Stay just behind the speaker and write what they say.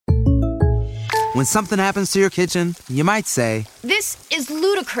When something happens to your kitchen, you might say, "This is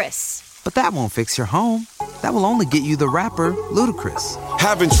ludicrous." But that won't fix your home. That will only get you the rapper, Ludacris.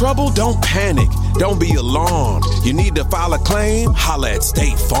 Having trouble? Don't panic. Don't be alarmed. You need to file a claim? Holla at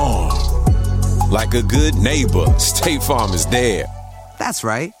State Farm. Like a good neighbor, State Farm is there. That's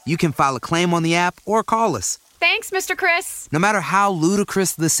right. You can file a claim on the app or call us. Thanks, Mr. Chris. No matter how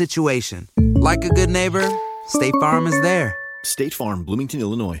ludicrous the situation, like a good neighbor, State Farm is there. State Farm, Bloomington,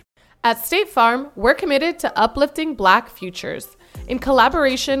 Illinois. At State Farm, we're committed to uplifting Black futures. In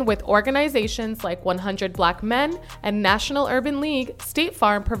collaboration with organizations like 100 Black Men and National Urban League, State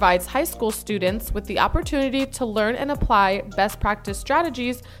Farm provides high school students with the opportunity to learn and apply best practice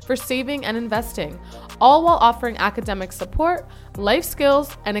strategies for saving and investing, all while offering academic support, life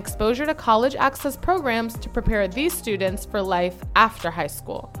skills, and exposure to college access programs to prepare these students for life after high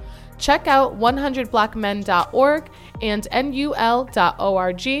school. Check out 100blackmen.org and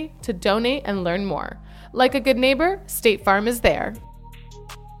nul.org to donate and learn more. Like a good neighbor, State Farm is there.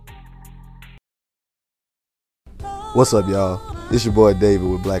 What's up, y'all? It's your boy David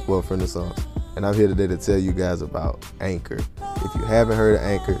with Black Wealth Renaissance, and I'm here today to tell you guys about Anchor. If you haven't heard of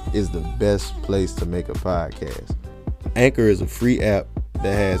Anchor, it's the best place to make a podcast. Anchor is a free app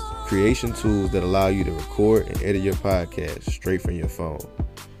that has creation tools that allow you to record and edit your podcast straight from your phone.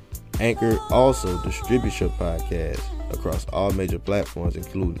 Anchor also distributes your podcast across all major platforms,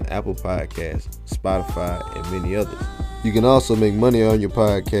 including Apple Podcasts, Spotify, and many others. You can also make money on your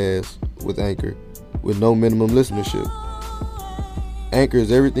podcast with Anchor with no minimum listenership. Anchor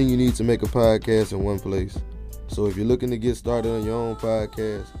is everything you need to make a podcast in one place. So if you're looking to get started on your own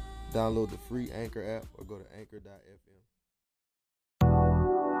podcast, download the free Anchor app or go to anchor.fm.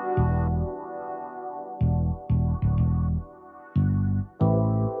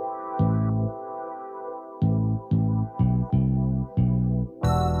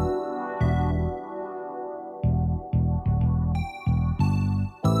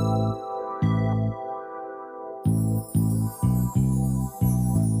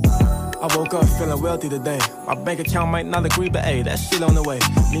 I woke up feeling wealthy today. My bank account might not agree, but hey, that shit on the way.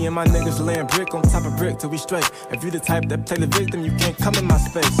 Me and my niggas laying brick on top of brick till we straight. If you the type that play the victim, you can't come in my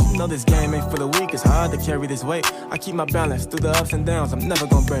space. You know this game ain't for the weak, it's hard to carry this weight. I keep my balance through the ups and downs, I'm never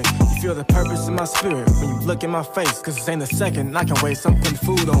gonna break. You feel the purpose in my spirit when you look in my face. Cause this ain't a second, I can waste, I'm putting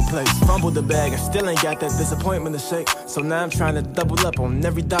food on plates. Fumbled the bag and still ain't got that disappointment to shake. So now I'm trying to double up on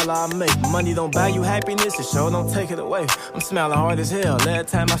every dollar I make. Money don't buy you happiness, it sure don't take it away. I'm smiling hard as hell every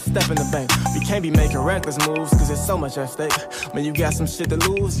time I step in the bank. We can't be making reckless moves, cause there's so much at stake. When you got some shit to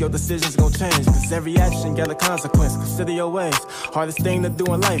lose, your decisions gon' change. Cause every action got a consequence, consider your ways. Hardest thing to do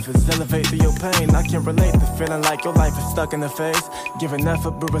in life is elevate through your pain. I can relate to feeling like your life is stuck in the phase. Giving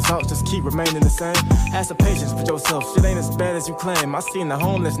effort, but results just keep remaining the same. Have some patience with yourself, shit ain't as bad as you claim. I seen the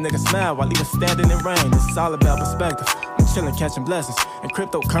homeless nigga smile while he was standing in rain. It's all about perspective. I'm chillin', catching blessings. And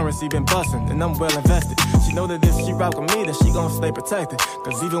cryptocurrency been bustin', and I'm well invested. She know that if she rock with me, then she gon' stay protected.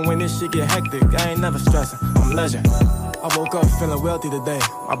 Cause even when this shit get hectic, I ain't never stressing, I'm legend. I woke up feeling wealthy today.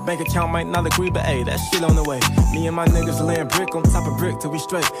 My bank account might not agree, but hey, that shit on the way. Me and my niggas laying brick on top of brick till we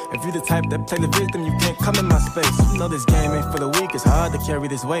straight. If you the type that play the victim, you can't come in my space. You know this game ain't for the weak, it's hard to carry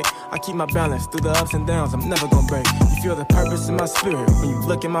this weight. I keep my balance through the ups and downs, I'm never gonna break. You feel the purpose in my spirit when you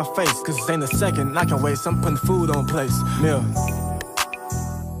look in my face. Cause this ain't a second, I can waste, I'm putting food on plates. Meal.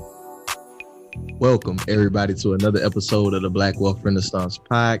 Welcome, everybody, to another episode of the Black Wealth Renaissance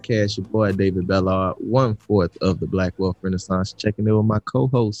podcast. Your boy, David Bellard, 1/4 of the Black Wealth Renaissance, checking in with my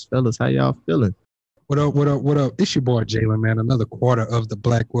co-hosts. Fellas, how y'all feeling? What up, what up, what up? It's your boy, Jalen, man. Another quarter of the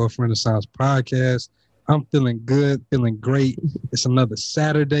Black Wealth Renaissance podcast. I'm feeling good, feeling great. It's another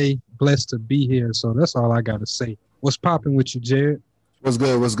Saturday. Blessed to be here. So that's all I got to say. What's popping with you, Jared? What's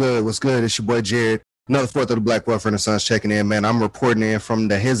good, what's good, what's good? It's your boy, Jared. Another 4th of the Black Wealth Renaissance checking in, man. I'm reporting in from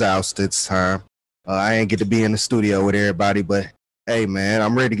his house this time. I ain't get to be in the studio with everybody, but hey, man,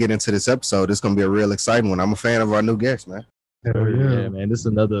 I'm ready to get into this episode. It's going to be a real exciting one. I'm a fan of our new guest, man. Hell yeah, man. This is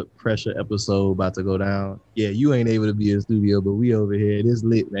another pressure episode about to go down. Yeah, you ain't able to be in the studio, but we over here. It is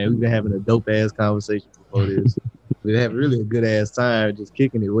lit, man. We've been having a dope-ass conversation before this. We've been having really a good-ass time just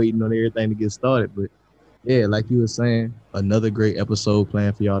kicking it, waiting on everything to get started. But yeah, like you were saying, another great episode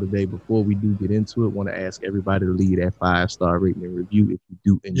planned for y'all today. Before we do get into it, want to ask everybody to leave that 5-star rating and review if you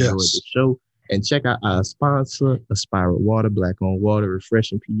do enjoy the show. And check out our sponsor, Aspira Water, black-owned water,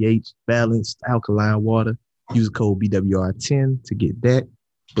 refreshing pH, balanced alkaline water. Use code BWR10 to get that.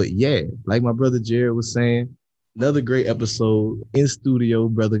 But yeah, like my brother Jared was saying, another great episode in studio,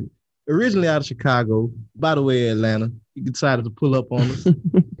 brother. Originally out of Chicago, by the way, Atlanta. He decided to pull up on us.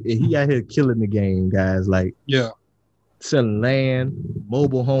 And he out here killing the game, guys. Like, yeah, selling land,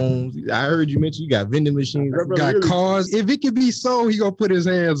 mobile homes. I heard you mention you got vending machines. Got really cars. If it can be sold, he gonna put his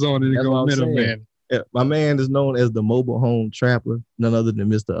hands on it and go middleman. Yeah, my man is known as the mobile home trapper, none other than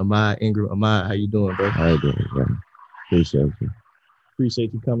Mr. Ahmad, Ingram. Ahmad, how you doing, bro? How you doing, bro? Appreciate you.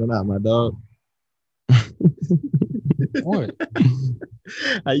 Appreciate you coming out, my dog. What?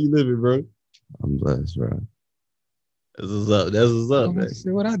 How you living, bro? I'm blessed, bro. That's what's up, man.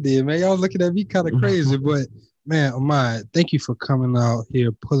 See what I did, man. Y'all looking at me kind of crazy, but man, Ahmad, thank you for coming out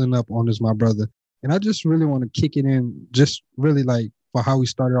here, pulling up on this, my brother. And I just really want to kick it in, just really like for how we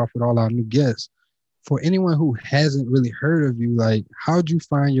started off with all our new guests. For anyone who hasn't really heard of you, like, how'd you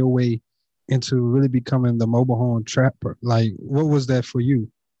find your way into really becoming the mobile home trapper? Like, what was that for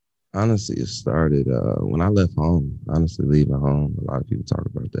you? Honestly, it started when I left home. Honestly, leaving home. A lot of people talk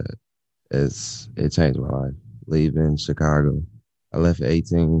about that. It changed my life. Leaving Chicago. I left at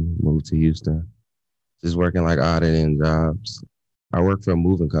 18, moved to Houston. Just working like odd and end jobs. I work for a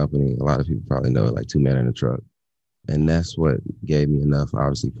moving company. A lot of people probably know it, like 2 Men in a Truck. And that's what gave me enough,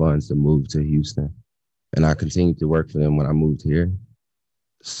 obviously, funds to move to Houston. And I continued to work for them when I moved here.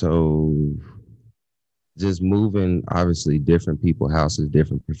 So just moving, obviously, different people's houses,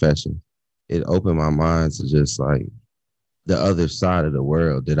 different professions. It opened my mind to just like the other side of the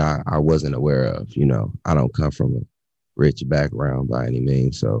world that I wasn't aware of. You know, I don't come from a rich background by any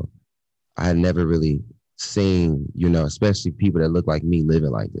means. So I had never really seen, you know, especially people that look like me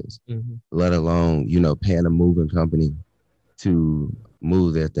living like this, let alone, you know, paying a moving company to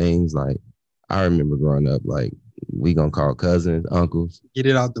move their things. Like, I remember growing up, like, we gonna call cousins, uncles. Get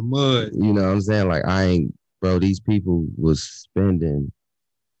it out the mud. You know what I'm saying? Like, bro, these people was spending,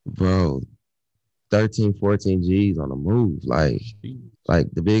 bro, 13, 14 G's on a move. Like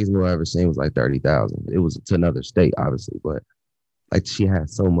the biggest move I ever seen was like 30,000. It was to another state, obviously, but like she had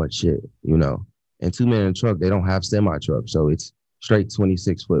so much shit, you know. And 2 Men in a Truck, they don't have semi trucks, so it's straight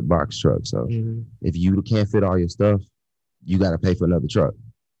 26-foot box truck. So if you can't fit all your stuff, you got to pay for another truck.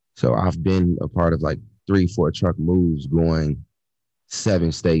 So I've been a part of like 3-4 truck moves going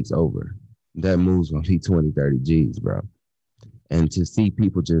 7 states over. That move's gonna be 20, 30 G's, bro. And to see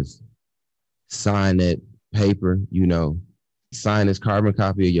people just sign that paper, you know, sign this carbon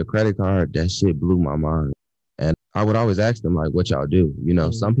copy of your credit card, that shit blew my mind. And I would always ask them, like, what y'all do? You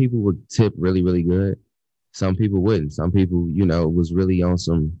know, some people would tip really, really good. Some people wouldn't. Some people, you know, was really on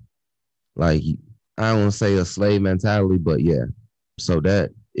some, like, I don't want to say a slave mentality, but yeah. So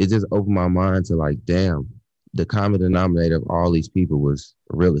that, it just opened my mind to like, damn, the common denominator of all these people was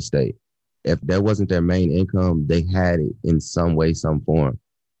real estate. If that wasn't their main income, they had it in some way, some form.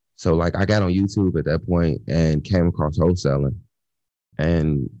 So like I got on YouTube at that point and came across wholesaling.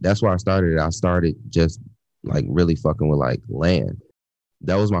 And that's where I started. I started just like really fucking with like land.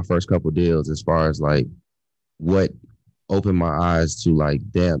 That was my first couple deals as far as like what opened my eyes to like,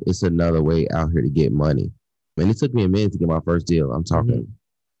 damn, it's another way out here to get money. And it took me a minute to get my first deal. I'm talking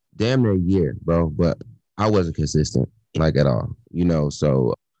damn near a year, bro. But I wasn't consistent like at all, you know.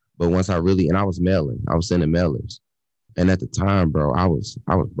 So, but once I really, and I was sending mailers. And at the time, bro, I was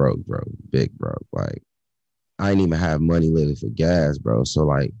broke, bro, big broke. Like I didn't even have money living for gas, bro. So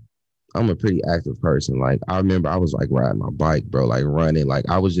like, I'm a pretty active person. Like I remember I was like riding my bike, bro, like running. Like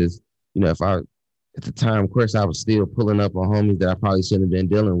I was just, you know, at the time, of course, I was still pulling up on homies that I probably shouldn't have been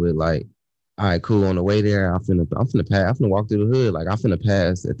dealing with. Like, all right, cool. On the way there, I'm finna walk through the hood. Like I'm finna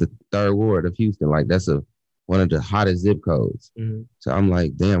pass at the 3rd Ward of Houston. Like that's one of the hottest zip codes. So I'm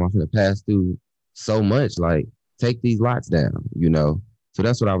like, damn, I'm finna pass through so much. Like take these lots down, you know? So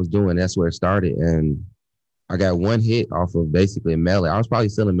that's what I was doing. That's where it started. And I got one hit off of basically a mailer. I was probably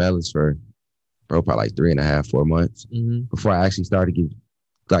selling mailers for, bro, probably like 3.5, 4 months before I actually started getting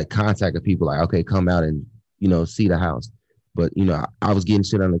like contacting people like, okay, come out and, you know, see the house. But, you know, I was getting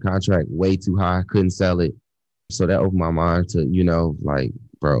shit under contract way too high. Couldn't sell it. So that opened my mind to, you know, like,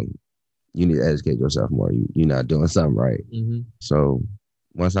 bro, you need to educate yourself more. You're not doing something right. So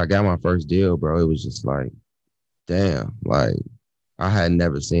once I got my first deal, bro, it was just like, damn, like I had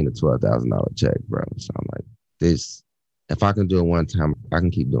never seen a $12,000 check, bro. So I'm like, this, if I can do it one time, I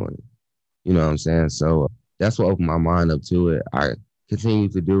can keep doing it. You know what I'm saying? So that's what opened my mind up to it. I continue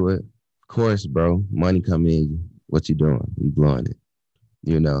to do it. Of course, bro, money come in. What you doing? You blowing it,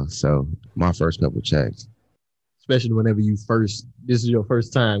 you know? So my first couple checks. Especially whenever this is your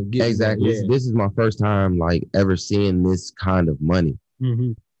first time getting exactly. Yeah. This is my first time like ever seeing this kind of money.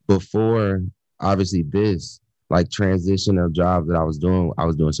 Before, obviously, this like transition of jobs that I was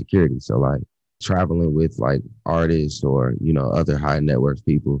doing security. So like traveling with like artists or, you know, other high net worth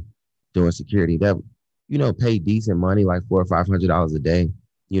people doing security that, you know, pay decent money, like $400 or $500 a day.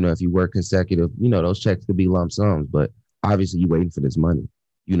 You know, if you work consecutive, you know, those checks could be lump sums, but obviously you waiting for this money.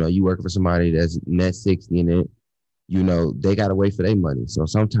 You know, you working for somebody that's net 60 and it, you know, they got to wait for their money. So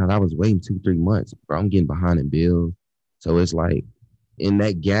sometimes I was waiting 2-3 months, bro. I'm getting behind in bills. So it's like in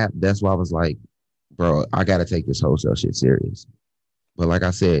that gap, that's why I was like, bro, I got to take this wholesale shit serious. But like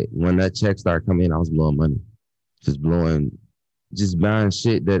I said, when that check started coming in, I was blowing money. Just buying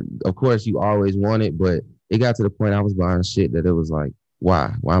shit that, of course, you always wanted, but it got to the point I was buying shit that it was like,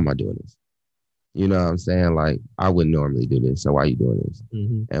 why? Why am I doing this? You know what I'm saying? Like, I wouldn't normally do this, so why are you doing this?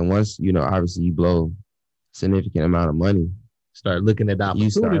 Mm-hmm. And once, you know, obviously you blow significant amount of money, start looking at the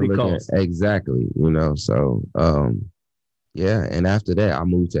opportunity cost. Exactly, you know, so, yeah, and after that, I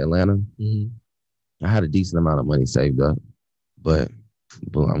moved to Atlanta. Mm-hmm. I had a decent amount of money saved up, but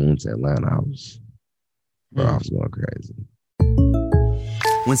I moved to Atlanta, I was going crazy.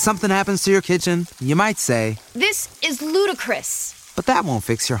 When something happens to your kitchen, you might say, This is ludicrous. but that won't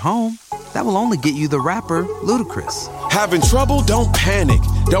fix your home. That will only get you the rapper, Ludacris. Having trouble? Don't panic.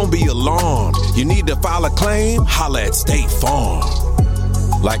 Don't be alarmed. You need to file a claim? Holla at State Farm.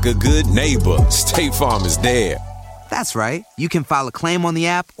 Like a good neighbor, State Farm is there. That's right. You can file a claim on the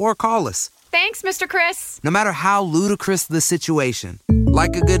app or call us. Thanks, Mr. Chris. No matter how ludicrous the situation,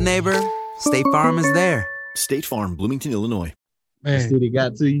 like a good neighbor, State Farm is there. State Farm, Bloomington, Illinois. Man. The city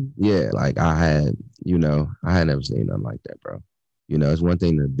got to you? Yeah, like I had never seen nothing like that, bro. You know, it's one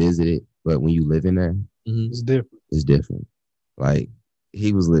thing to visit it, but when you live in there, it's different. It's different. Like,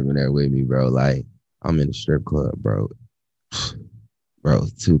 he was living there with me, bro. Like, I'm in the strip club, bro. Bro,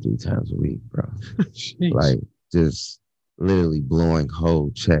 2-3 times a week, bro. Like, just literally blowing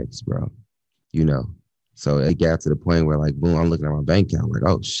whole checks, bro. You know? So it got to the point where, like, boom, I'm looking at my bank account, like,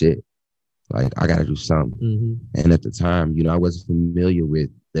 oh, shit. Like, I got to do something. Mm-hmm. And at the time, you know, I wasn't familiar with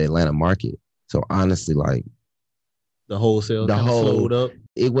the Atlanta market. So honestly, like, the wholesale slowed up.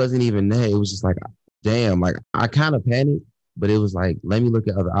 It wasn't even that. It was just like, damn, like, I kind of panicked, but it was like, let me look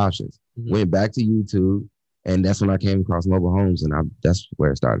at other options. Mm-hmm. Went back to YouTube, and that's when I came across mobile homes, and that's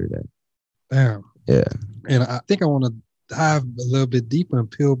where it started at. Damn. Yeah. And I think I want to dive a little bit deeper and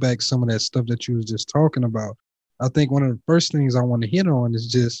peel back some of that stuff that you was just talking about. I think one of the first things I want to hit on is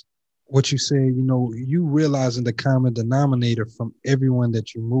just what you said, you know, you realizing the common denominator from everyone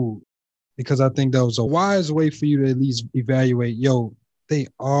that you move. Because I think that was a wise way for you to at least evaluate, they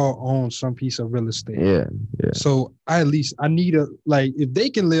all own some piece of real estate. Yeah. So I need if they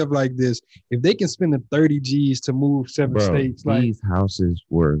can live like this, if they can spend the 30 G's to move 7 states. These houses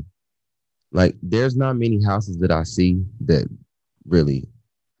were, like, there's not many houses that I see that really,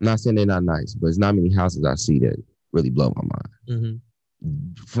 I'm not saying they're not nice, but it's not many houses I see that really blow my mind.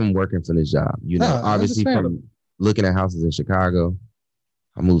 Mm-hmm. From working for this job. You know, obviously from looking at houses in Chicago,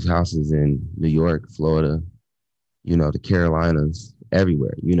 I moved houses in New York, Florida, you know, the Carolinas,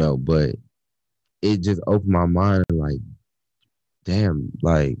 everywhere, you know, but it just opened my mind like, damn,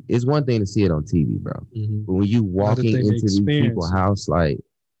 like, it's one thing to see it on TV, bro. Mm-hmm. But when you walking into these people's house, like,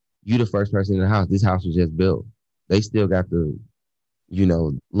 you the first person in the house. This house was just built. They still got the, you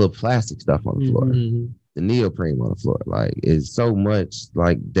know, little plastic stuff on the floor. Mm-hmm. The neoprene on the floor. Like, it's so much,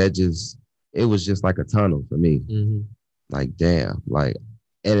 like, it was just like a tunnel for me. Mm-hmm. Like, damn, like,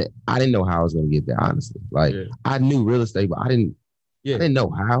 and I didn't know how I was going to get there, honestly. Like, I knew real estate, but I didn't know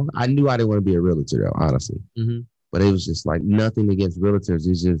how. I knew I didn't want to be a realtor, though, honestly. Mm-hmm. But it was just like nothing against realtors.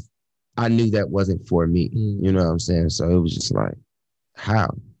 It's just, I knew that wasn't for me. Mm-hmm. You know what I'm saying? So it was just like, how?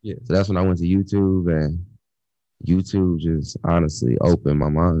 Yeah. So that's when I went to YouTube, and YouTube just honestly opened my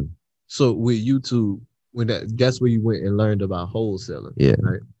mind. So with YouTube, that's where you went and learned about wholesaling. Yeah.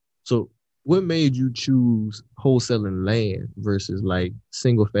 Right. So what made you choose wholesaling land versus like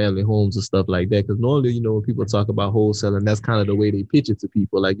single family homes and stuff like that? Because normally, you know, when people talk about wholesaling, that's kind of the way they pitch it to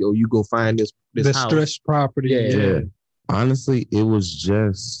people. Like, yo, you go find this house. Distressed property. Yeah. Honestly, it was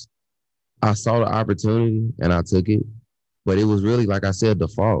just, I saw the opportunity and I took it. But it was really, like I said,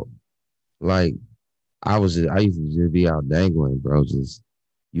 default. Like, I used to just be out dangling, bro. Just,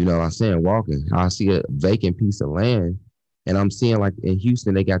 you know, I'm saying walking. I see a vacant piece of land, and I'm seeing, like, in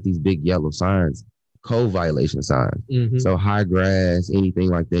Houston, they got these big yellow signs, code violation signs. Mm-hmm. So high grass, anything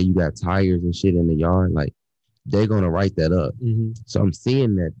like that, you got tires and shit in the yard, like, they're going to write that up. Mm-hmm. So I'm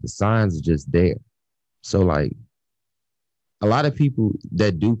seeing that the signs are just there. So, like, a lot of people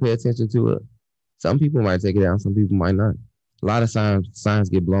that do pay attention to it, some people might take it down, some people might not. A lot of signs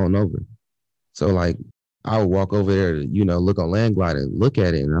get blown over. So, like, I would walk over there to, you know, look on Land Glide and look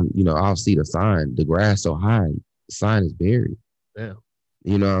at it, and I'll see the sign, the grass so high, the sign is buried. Yeah.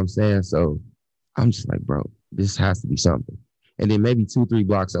 You know what I'm saying? So I'm just like, bro, this has to be something. And then maybe 2-3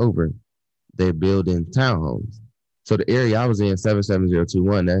 blocks over, they're building townhomes. So the area I was in,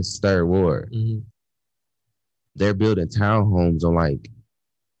 77021, that's 3rd Ward. Mm-hmm. they're building townhomes on like,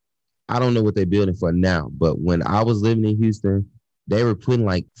 I don't know what they're building for now, but when I was living in Houston, they were putting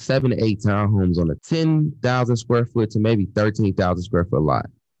like 7 to 8 townhomes on a 10,000 square foot to maybe 13,000 square foot lot.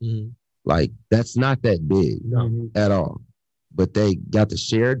 Mm-hmm. Like, that's not that big at all. But they got the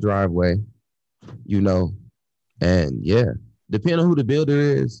shared driveway, and yeah, depending on who the builder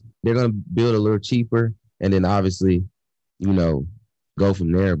is, they're going to build a little cheaper and then obviously, go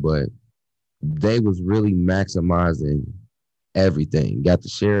from there. But they was really maximizing everything. Got the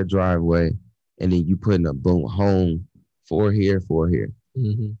shared driveway, and then you putting a boom home four here,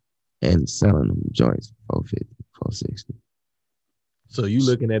 and selling them joints for $450, $460. So you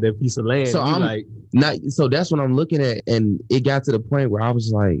looking at that piece of land? So I'm like, not. So that's what I'm looking at, and it got to the point where I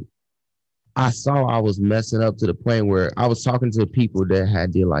was like, I saw I was messing up to the point where I was talking to people that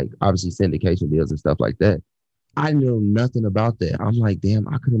had did like obviously syndication deals and stuff like that. I knew nothing about that. I'm like, damn,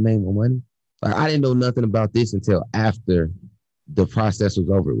 I could have made more money. Like, I didn't know nothing about this until after the process was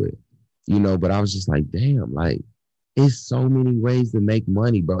over with, but I was just like, damn, like, it's so many ways to make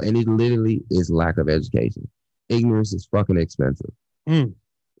money, bro. And it literally is lack of education. Ignorance is fucking expensive.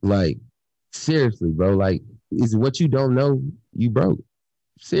 Like, seriously, bro. Like, is what you don't know, you broke.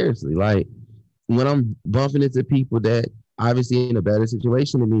 Seriously. Like, when I'm bumping into people that obviously in a better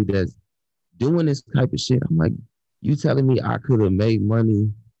situation than me that's doing this type of shit, I'm like, you telling me I could have made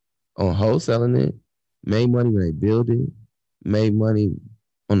money on wholesaling it, made money when they build it, made money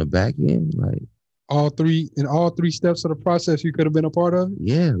on the back end? Like, all three steps of the process you could have been a part of?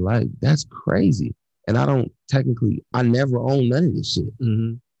 Yeah, like, that's crazy. And I never owned none of this shit.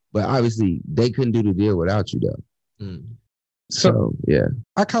 Mm-hmm. But obviously, they couldn't do the deal without you, though. So, yeah.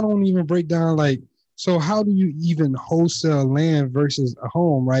 I kind of want to even break down, like, so how do you even wholesale land versus a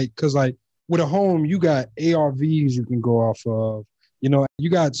home, right? Because, like, with a home, you got ARVs you can go off of. You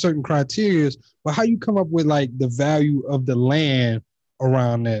got certain criteria, but how you come up with, like, the value of the land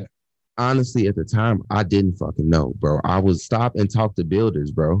around that? Honestly, at the time, I didn't fucking know, bro. I would stop and talk to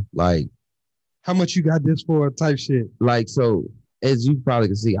builders, bro. Like, how much you got this for type shit? Like, so as you probably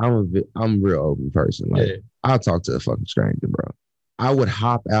can see, I'm a real open person. Like, I'll talk to a fucking stranger, bro. I would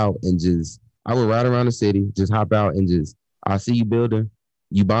hop out and I would ride around the city, just hop out and I see you building,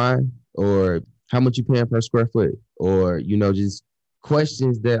 you buying, or how much you paying per square foot, or, just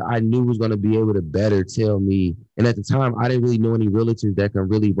questions that I knew was going to be able to better tell me. And at the time, I didn't really know any realtors that can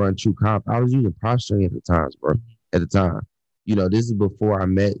really run true comp. I was using posturing at the times, bro. At the time, this is before I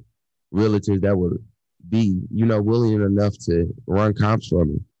met realtors that would be, willing enough to run comps for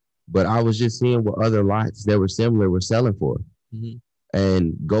me. But I was just seeing what other lots that were similar were selling for.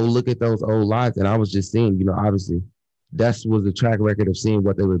 And go look at those old lots. And I was just seeing, obviously, that was the track record of seeing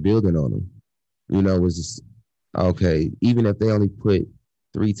what they were building on them. Was just, okay, even if they only put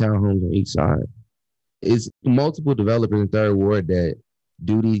 3 townhomes on each side, it's multiple developers in Third Ward that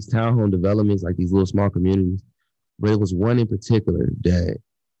do these townhome developments, like these little small communities. But it was one in particular that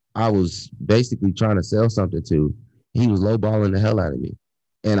I was basically trying to sell something to. He was lowballing the hell out of me.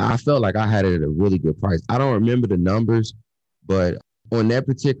 And I felt like I had it at a really good price. I don't remember the numbers, but on that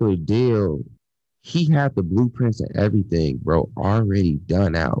particular deal, he had the blueprints and everything, bro, already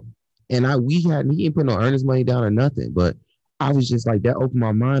done out. And he didn't put no earnest money down or nothing. But I was just like, that opened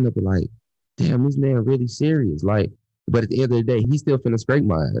my mind up and like, damn, this man really serious. Like, but at the end of the day, he's still finna scrape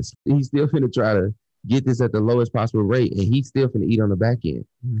my ass. He's still finna try to get this at the lowest possible rate, and he's still finna eat on the back end.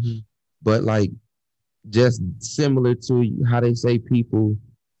 But like, just similar to how they say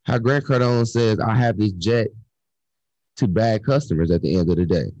how Grant Cardone says, I have this jet to bag customers at the end of the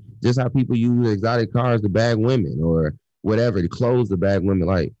day. Just how people use exotic cars to bag women or whatever, to clothes to bag women.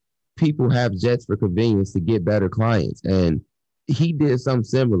 Like, people have jets for convenience to get better clients. And he did something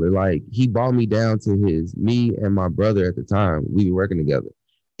similar. Like, he brought me down to me and my brother at the time, we were working together.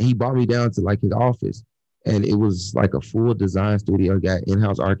 And he brought me down to like his office. And it was like a full design studio. Got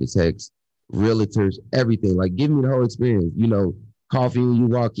in-house architects, realtors, everything. Like, give me the whole experience. Coffee when you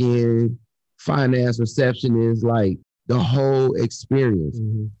walk in, finance receptionist, like the whole experience.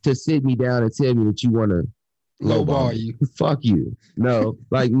 To sit me down and tell me that you want to lowball you. Fuck you. No,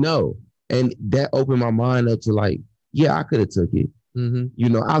 like, no. And that opened my mind up to like, yeah, I could have took it.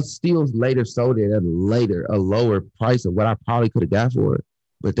 I still later sold it at a lower price of what I probably could have got for it.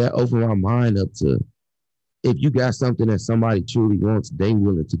 But that opened my mind up to, if you got something that somebody truly wants, they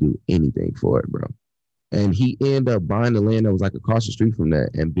willing to do anything for it, bro. And he ended up buying the land that was like across the street from that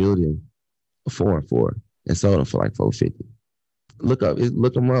and building a 4-and-4 and sold them for like $450.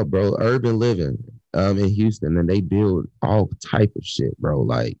 Look them up, bro. Urban Living in Houston, and they build all type of shit, bro.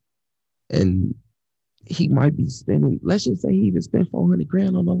 Like, and he might be spending, let's just say he even spent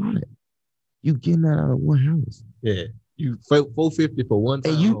 $400,000 on the lot. You getting that out of one house. Yeah. You $450 for one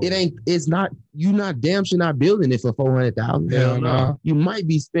time. And you not damn sure not building it for $400,000. Hell no. You might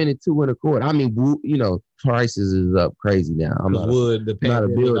be spending $225. I mean, prices is up crazy now. I'm not the not a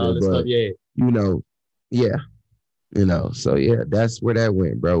builder, all this but stuff, so that's where that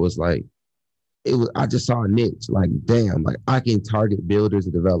went, bro. It was like, I just saw a niche, like, damn, like I can target builders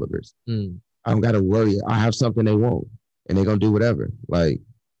and developers. I don't got to worry. I have something they want and they're going to do whatever. Like,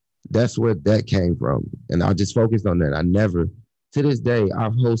 that's where that came from. And I just focused on that. I never, to this day,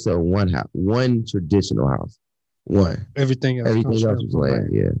 I've wholesaled one traditional house. One. Everything else was land,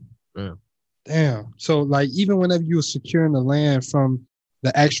 yeah. Damn. So, like, even whenever you were securing the land from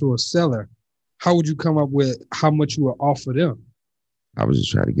the actual seller, how would you come up with how much you would offer them? I was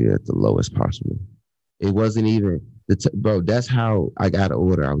just trying to get it at the lowest possible. It wasn't even, bro, that's how I got an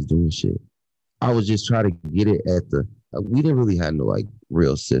order. I was doing shit. I was just trying to get it at we didn't really have no, like,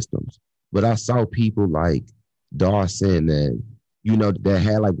 real systems. But I saw people like Dawson and, that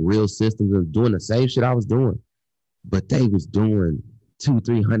had, like, real systems of doing the same shit I was doing. But they was doing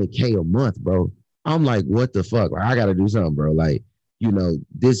 $200,000-300K a month, bro. I'm like, what the fuck? Like, I got to do something, bro. Like,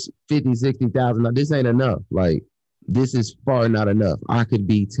 this $50,000-60,000, this ain't enough. Like, this is far not enough. I could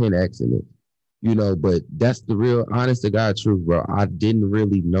be 10X in it, but that's the real honest to God truth, bro. I didn't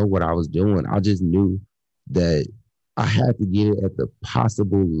really know what I was doing. I just knew that I had to get it at the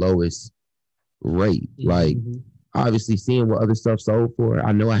possible lowest rate. Like, obviously seeing what other stuff sold for,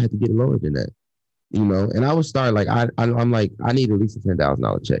 I know I had to get it lower than that, and I would start like, I'm like, I need at least a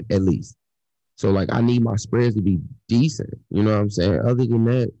 $10,000 check, at least. So, like, I need my spreads to be decent. You know what I'm saying? Other than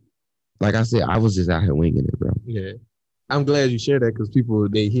that, like I said, I was just out here winging it, bro. Yeah. I'm glad you share that because people,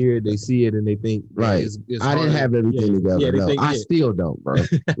 they hear it, they see it, and they think, right. It's I didn't have everything together. No, I still don't, bro.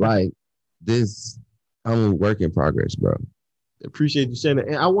 Like, I'm a work in progress, bro. Appreciate you sharing it.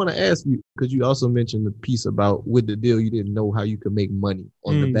 And I want to ask you, because you also mentioned the piece about with the deal, you didn't know how you could make money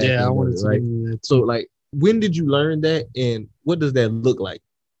on the back end. Yeah, I wanted to right? So, like, when did you learn that, and what does that look like?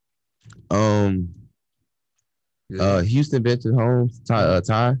 Houston Benton Holmes,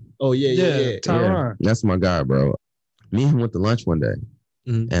 Ty. Oh, yeah. Tyron. That's my guy, bro. Me and him went to lunch one day,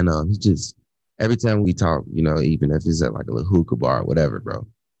 and he just, every time we talk, even if it's at like a little hookah bar or whatever, bro,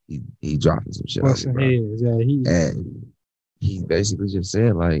 he dropping some shit on me, bro. And he basically just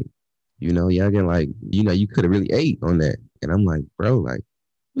said, like, youngin, like, you could have really ate on that. And I'm like, bro, like,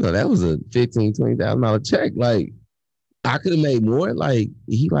 that was a $15,000-$20,000 check. Like, I could have made more. Like,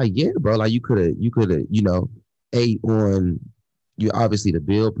 he like, yeah, bro, like, you could have, ate on obviously the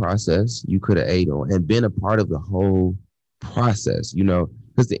build process. You could have ate on and been a part of the whole process,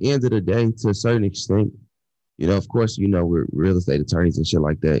 because the end of the day, to a certain extent, of course, we're real estate attorneys and shit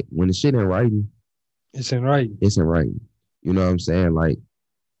like that. When the shit in writing, it's in writing. It's in writing. You know what I'm saying? Like,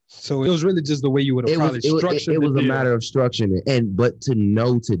 so it was really just the way you would have probably structured it. It was a matter of structuring it, but to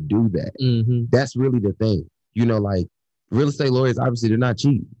know to do that, that's really the thing. Like, real estate lawyers, obviously, they're not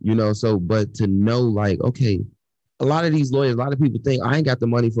cheap. So, but to know, like, okay, a lot of these lawyers, a lot of people think I ain't got the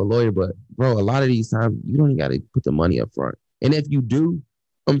money for a lawyer, but bro, a lot of these times you don't even got to put the money up front. And if you do,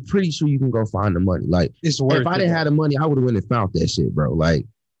 I'm pretty sure you can go find the money. Like, it's worth if I didn't have the money, I would have went and found that shit, bro. Like,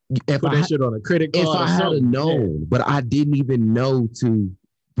 if put that shit on a credit card. If I had known, but I didn't even know to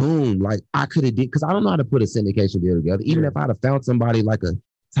boom, like I could have did, because I don't know how to put a syndication deal together. Even if I'd have found somebody like a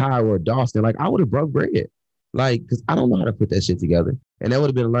Ty or a Dawson, like I would have broke bread. Like, because I don't know how to put that shit together. And that would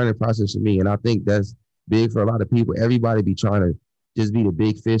have been a learning process for me. And I think that's big for a lot of people. Everybody be trying to just be the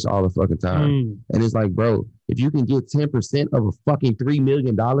big fish all the fucking time. And it's like, bro, if you can get 10% of a fucking $3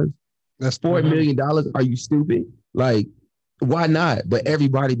 million, that's $4 million. Are you stupid? Like, why not? But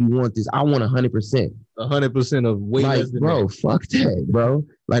everybody be want this. I want 100%. 100% of way like, less than bro, that. Fuck that, bro.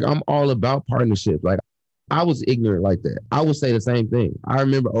 Like, I'm all about partnerships. Like, I was ignorant like that. I would say the same thing. I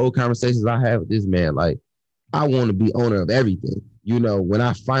remember old conversations I had with this man. Like, I want to be owner of everything. When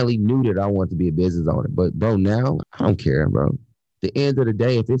I finally knew that I wanted to be a business owner. But, bro, now I don't care, bro. The end of the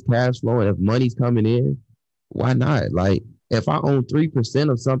day, if it's cash flow and if money's coming in, why not? Like, if I own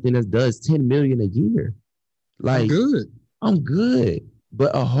 3% of something that does $10 million a year, like, I'm good.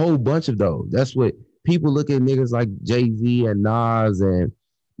 But a whole bunch of those. That's what people look at niggas like Jay-Z and Nas and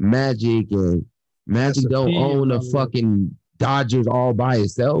Magic, and Magic don't own the fucking Dodgers all by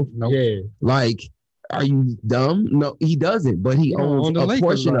itself. Yeah. Like, are you dumb? No, he doesn't, but he owns a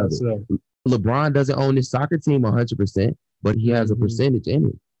portion of it. LeBron doesn't own his soccer team 100%, but he has a percentage in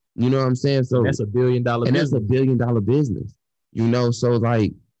it. You know what I'm saying? So that's $1 billion business. That's $1 billion business. So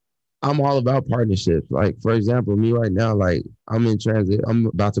like, I'm all about partnerships. Like, for example, me right now, like, I'm in transit. I'm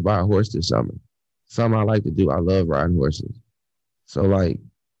about to buy a horse this summer. Something I like to do. I love riding horses. So like,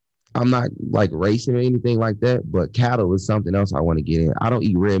 I'm not like racing or anything like that, but cattle is something else I want to get in. I don't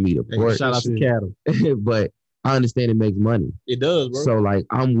eat red meat or pork. Shout out to cattle. But I understand it makes money. It does, bro. So like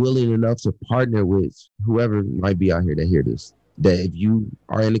I'm willing enough to partner with whoever might be out here that hear this. That if you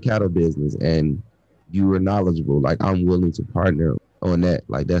are in the cattle business and you are knowledgeable, like I'm willing to partner on that.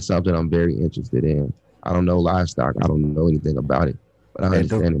 Like that's something I'm very interested in. I don't know livestock. I don't know anything about it, but I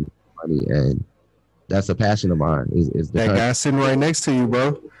understand it makes money, and that's a passion of mine. Is that guy sitting right next to you,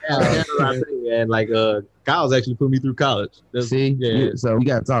 bro? Yeah, man. Like Kyle's actually put me through college. So we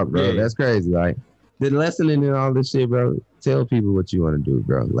gotta talk, bro. Yeah. That's crazy. Like the lesson in all this shit, bro. Tell people what you want to do,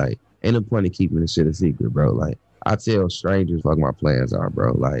 bro. Like ain't no point in keeping this shit a secret, bro. Like I tell strangers what my plans are,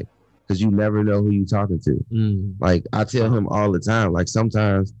 bro. Like because you never know who you talking to. Like I tell him all the time. Like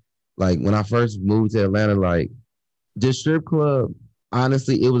sometimes, like when I first moved to Atlanta, like this strip club.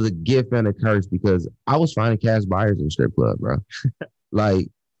 Honestly, it was a gift and a curse because I was finding cash buyers in the strip club, bro. Like,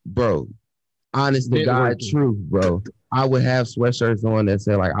 bro, honest to God, truth, bro. I would have sweatshirts on that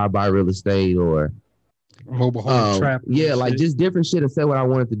said like I buy real estate or mobile home trap. Yeah, like just different shit to say what I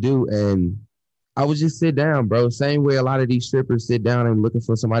wanted to do. And I would just sit down, bro. Same way a lot of these strippers sit down and looking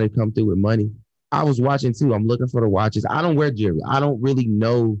for somebody to come through with money. I was watching too. I'm looking for the watches. I don't wear jewelry. I don't really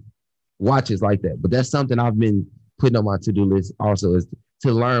know watches like that, but that's something I've been putting on my to-do list also is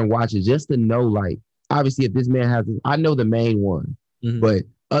to learn watches, just to know, like, obviously if this man has, I know the main one, but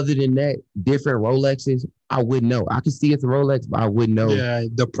other than that, different Rolexes, I wouldn't know. I could see it's a Rolex, but I wouldn't know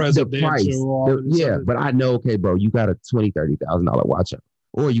the price. But I know, okay, bro, you got a $20,000-$30,000 watch on,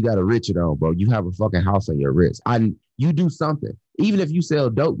 or you got a Richard on, bro. You have a fucking house on your wrist. You do something. Even if you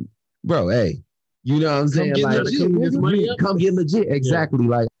sell dope, bro, hey, you know what I'm saying? Come get legit. Exactly. Yeah.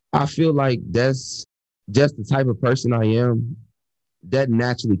 Like, I feel like that's just the type of person I am, that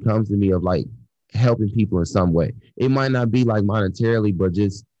naturally comes to me of like helping people in some way. It might not be like monetarily, but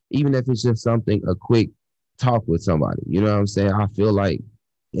just even if it's just something, a quick talk with somebody, you know what I'm saying? I feel like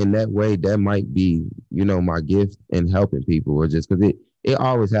in that way, that might be, you know, my gift in helping people, or just because it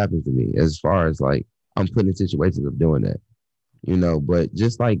always happens to me as far as like I'm put in situations of doing that, you know, but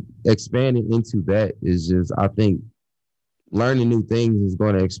just like expanding into that is just, I think learning new things is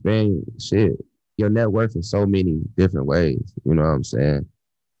going to expand shit. Your net worth in so many different ways, you know what I'm saying?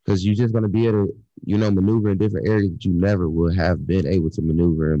 Because you're just going to be able to, you know, maneuver in different areas that you never would have been able to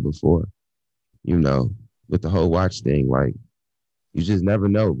maneuver in before, you know, with the whole watch thing. Like, you just never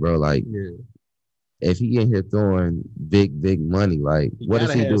know, bro. Like, if he in here throwing big money, like, what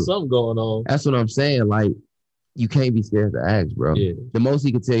does he do? Something going on. That's what I'm saying. Like, you can't be scared to ask, bro. Yeah. The most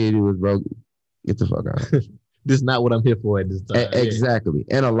he can tell you to do is, bro, get the fuck out. This is not what I'm here for at this time. Exactly.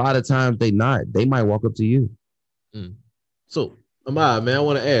 And a lot of times they might walk up to you. So, Ahmad, man, I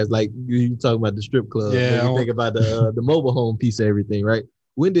want to ask, like, you talking about the strip club. Yeah. You think about the mobile home piece of everything, right?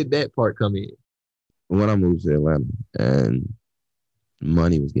 When did that part come in? When I moved to Atlanta and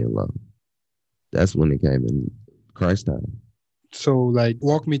money was getting low. That's when it came in crunch time. So, like,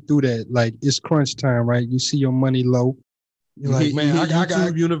 walk me through that. Like, it's crunch time, right? You see your money low. You're like, man, I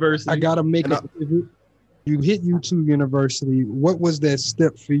got to make a pivot. You hit YouTube University. What was that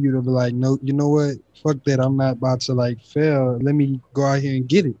step for you to be like, no, you know what? Fuck that. I'm not about to like fail. Let me go out here and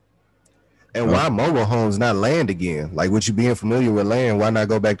get it. And why mobile homes, not land again? Like, with you being familiar with land, why not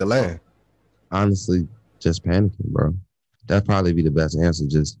go back to land? Honestly, just panicking, bro. That'd probably be the best answer.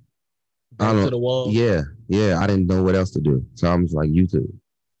 Just back to the wall. Yeah. I didn't know what else to do, so I'm just like YouTube.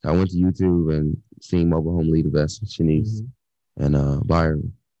 So I went to YouTube and seen mobile home lead investor Shanice and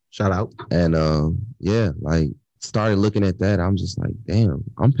Byron. Shout out. And like started looking at that. I'm just like, damn,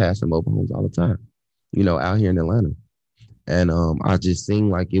 I'm passing mobile homes all the time, you know, out here in Atlanta. And I just seen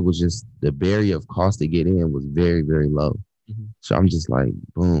like it was just the barrier of cost to get in was very, very low. So I'm just like,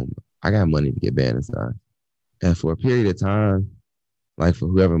 boom, I got money to get banned inside. And for a period of time, like for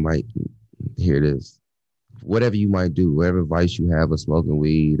whoever might hear this, whatever you might do, whatever vice you have of smoking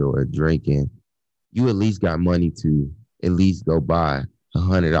weed or drinking, you at least got money to at least go buy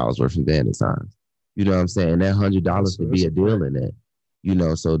 $100 worth of band signs. You know what I'm saying? That $100 could be a deal in that. You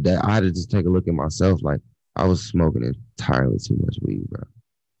know, so that I had to just take a look at myself. Like, I was smoking entirely too much weed, bro.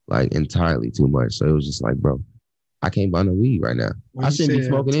 Like, entirely too much. So it was just like, bro, I can't buy no weed right now. I shouldn't be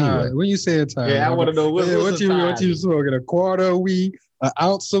smoking anyway. When you say entirely, I want to know what you smoking? A quarter a week, an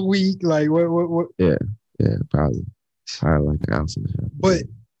ounce a week? Like, what? Yeah, probably like an ounce and a half. But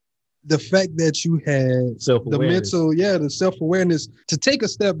the fact that you had the mental, the self-awareness to take a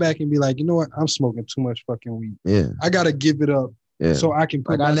step back and be like, you know what, I'm smoking too much fucking weed. Yeah. I got to give it up so I can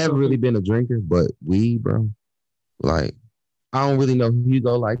put like, I never really been a drinker, but weed, bro, like, I don't really know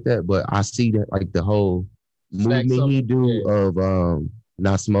Hugo like that, but I see that, like, the whole movement he do of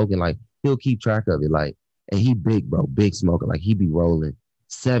not smoking, like he'll keep track of it. Like, and he big, bro, big smoker. Like he be rolling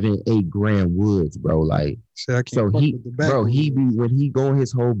 7-8 gram woods, bro. Like, so he, bro, he be, when he go on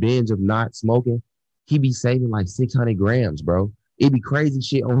his whole binge of not smoking, he be saving like 600 grams, bro. It be crazy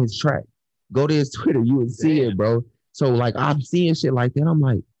shit on his track. Go to his Twitter, you would see it, bro. So like I'm seeing shit like that. I'm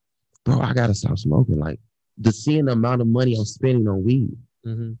like, bro, I gotta stop smoking. Like seeing the amount of money I'm spending on weed.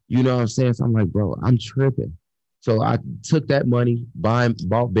 Mm-hmm. You know what I'm saying? So I'm like, bro, I'm tripping. So I took that money,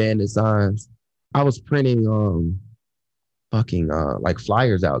 bought bandit signs. I was printing like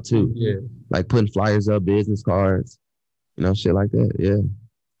flyers out too. Yeah. Like putting flyers up, business cards, you know, shit like that. Yeah.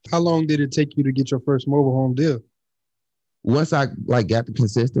 How long did it take you to get your first mobile home deal? Once I like got the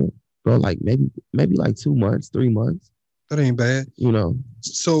consistent, bro, like maybe like 2 months, 3 months. That ain't bad. You know.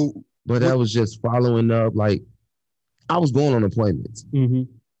 So but that was just following up. Like I was going on appointments. Mm-hmm.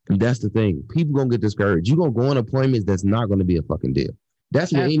 And that's the thing. People gonna get discouraged. You gonna go on appointments that's not gonna be a fucking deal.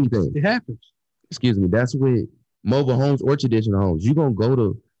 That's with anything. It happens. Excuse me. That's with mobile homes or traditional homes. You gonna go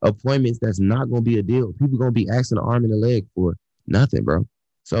to appointments that's not gonna be a deal. People gonna be asking an arm and a leg for nothing, bro.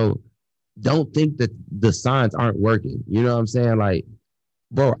 So don't think that the signs aren't working. You know what I'm saying? Like,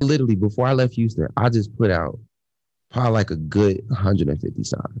 bro, literally before I left Houston, I just put out probably like a good 150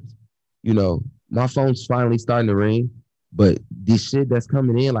 signs. You know, my phone's finally starting to ring, but this shit that's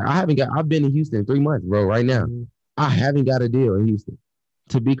coming in, like I've been in Houston 3 months, bro, right now. Mm-hmm. I haven't got a deal in Houston.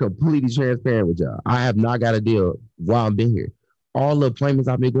 To be completely transparent with y'all, I have not got a deal while I've been here. All the appointments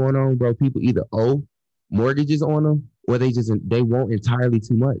I've been going on, bro, people either owe mortgages on them or they want entirely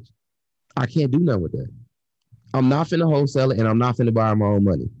too much. I can't do nothing with that. I'm not finna wholesale it and I'm not finna buy my own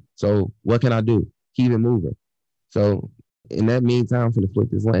money. So what can I do? Keep it moving. So in that meantime, I'm finna flip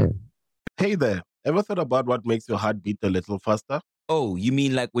this land. Hey there, ever thought about what makes your heart beat a little faster? Oh, you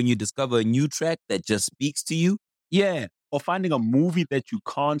mean like when you discover a new track that just speaks to you? Yeah, or finding a movie that you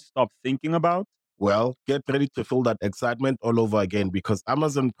can't stop thinking about? Well, get ready to feel that excitement all over again because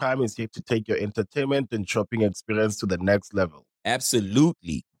Amazon Prime is here to take your entertainment and shopping experience to the next level.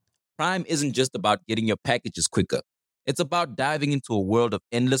 Absolutely. Prime isn't just about getting your packages quicker. It's about diving into a world of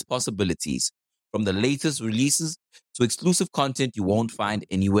endless possibilities, from the latest releases to exclusive content you won't find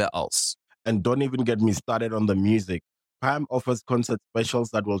anywhere else. And don't even get me started on the music. Prime offers concert specials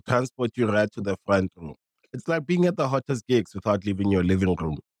that will transport you right to the front row. It's like being at the hottest gigs without leaving your living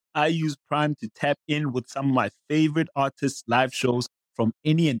room. I use Prime to tap in with some of my favorite artists' live shows from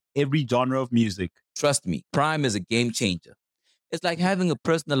any and every genre of music. Trust me, Prime is a game changer. It's like having a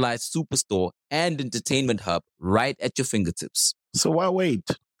personalized superstore and entertainment hub right at your fingertips. So why wait?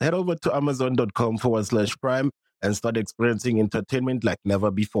 Head over to amazon.com/Prime and start experiencing entertainment like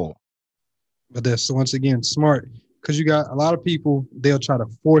never before. But that's once again smart because you got a lot of people, they'll try to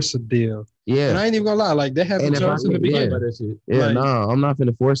force a deal. Yeah. And I ain't even gonna lie, like that happened to us in the beginning. Yeah, no, I'm not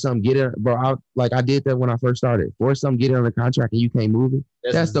finna force something, get it, bro. I did that when I first started. Force something, get it on the contract, and you can't move it.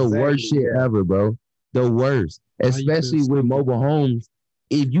 That's the worst shit ever, bro. The worst. Especially with mobile homes.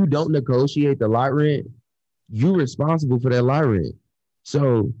 If you don't negotiate the lot rent, you're responsible for that lot rent.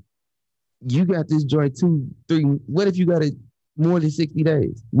 So you got this joint 2, 3. What if you got it more than 60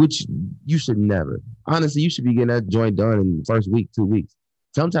 days? Which you should never. Honestly, you should be getting that joint done in the first week, 2 weeks.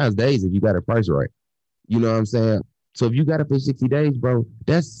 Sometimes days if you got a price right. You know what I'm saying? So if you got it for 60 days, bro,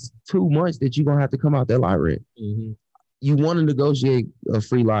 that's 2 months that you're going to have to come out that lot rent. Mm-hmm. You want to negotiate a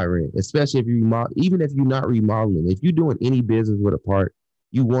free lot rent, especially if you even if you're not remodeling. If you're doing any business with a part,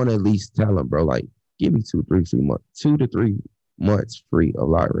 you want to at least tell them, bro, like, give me 2 to 3 months free of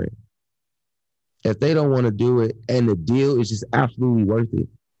lot rent. If they don't want to do it and the deal is just absolutely worth it,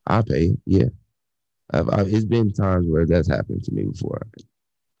 I'll pay it. Yeah. It's been times where that's happened to me before.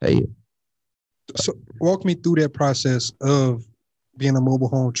 Pay it. So walk me through that process of being a mobile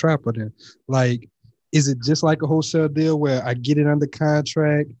home trapper then. Like, is it just like a wholesale deal where I get it under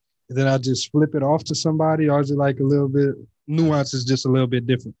contract and then I just flip it off to somebody, or is it like a little bit, nuance is just a little bit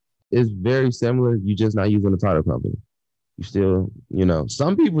different? It's very similar. You're just not using a title company. You still,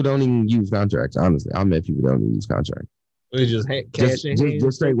 some people don't even use contracts, honestly. I met people that don't even use contracts. It's just cash in hand.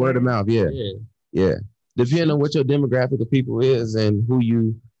 Just straight word of mouth, yeah. Depending on what your demographic of people is and who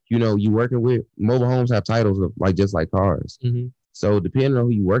you working with, mobile homes have titles of just like cars. Mm-hmm. So depending on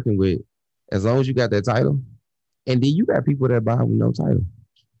who you working with, as long as you got that title, and then you got people that buy with no title.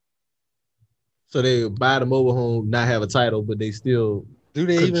 So they buy the mobile home, not have a title, but they still do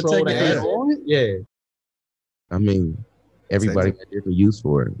they even take it on it? Yeah. I mean, everybody got different use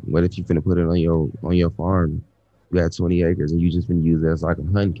for it. What if you finna put it on your farm? You got 20 acres and you just finna use it as like a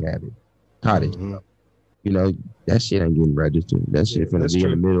hun cottage. Mm-hmm. That shit ain't getting registered. That shit finna be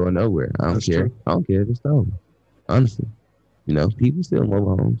in the middle of nowhere. I don't care. I don't care if it's stolen. Honestly. You know, people still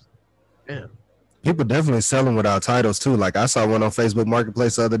mobile homes. Damn. People definitely selling without titles too. Like I saw one on Facebook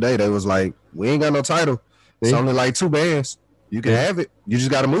Marketplace the other day. They was like, "We ain't got no title. It's only like 2 bands. You can have it. You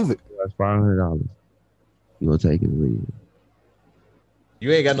just got to move it. That's $500. You gonna take it or leave it.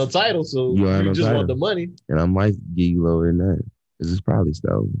 You ain't got no title, so you just want the money. And I might give you lower than that because it's probably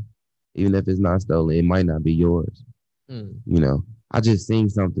stolen. Even if it's not stolen, it might not be yours. You know, I just seen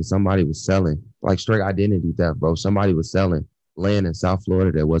something. Somebody was selling, like straight identity theft, bro. Somebody was selling land in South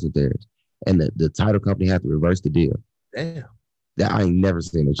Florida that wasn't theirs. And the title company had to reverse the deal. Damn. That I ain't never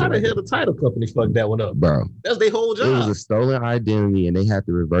seen a shit. How the like hell that. the title company fucked that one up? Bro. That's their whole job. It was a stolen identity and they had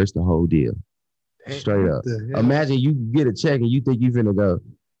to reverse the whole deal. Damn, Straight up. Imagine you get a check and you think you're finna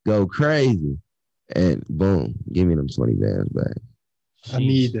go crazy. And boom, give me them 20 bands back. I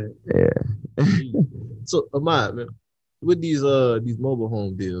need that. Yeah. So Ahmad, man, with these mobile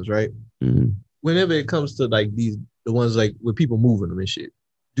home deals, right? Whenever it comes to like the ones like with people moving them and shit,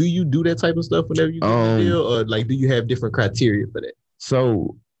 do you do that type of stuff whenever you get a deal, or like do you have different criteria for that?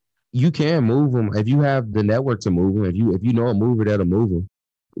 So you can move them if you have the network to move them. If you know a mover that'll move them.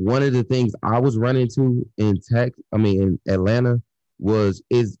 One of the things I was running to in Atlanta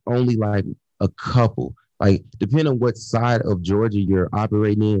is only like a couple. Like depending on what side of Georgia you're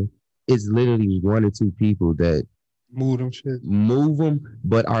operating in, it's literally 1 or 2 people that move them,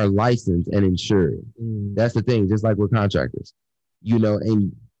 but are licensed and insured. That's the thing. Just like with contractors, you know,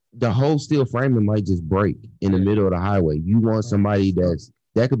 and the whole steel framing might just break in the middle of the highway. You want somebody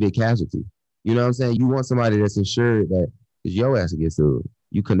that could be a casualty. You know what I'm saying? You want somebody that's insured that is your ass to get sued.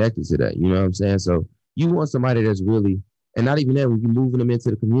 You connected to that. You know what I'm saying? So you want somebody that's really, and not even that, when you're moving them into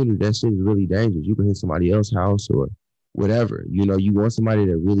the community, that shit is really dangerous. You can hit somebody else's house or whatever. You know, you want somebody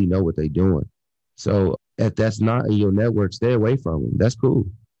that really know what they're doing. So if that's not in your network, stay away from them. That's cool.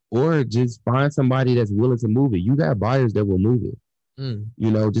 Or just find somebody that's willing to move it. You got buyers that will move it. You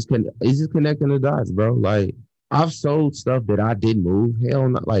know, it's just connecting the dots, bro. Like I've sold stuff that I didn't move. Hell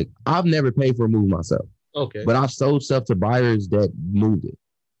no. Like I've never paid for a move myself. Okay. But I've sold stuff to buyers that moved it.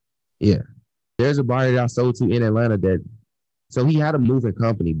 Yeah. There's a buyer that I sold to in Atlanta so he had a moving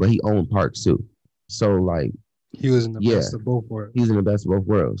company, but he owned parks too. So like he was in the best of both worlds. He was in the best of both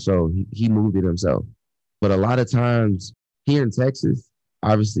worlds. So he moved it himself. But a lot of times here in Texas,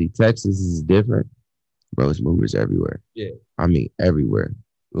 obviously Texas is different. Bro, it's movers everywhere. Yeah. I mean, everywhere.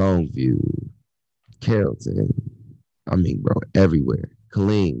 Longview, Carrollton. I mean, bro, everywhere.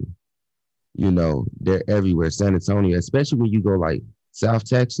 Killeen. You know, they're everywhere. San Antonio, especially when you go like South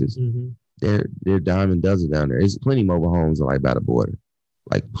Texas, they're dime and dozen down there. There's plenty of mobile homes like by the border.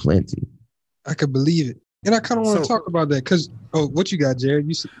 Like plenty. I could believe it. And I kind of want to talk about that because, what you got, Jared?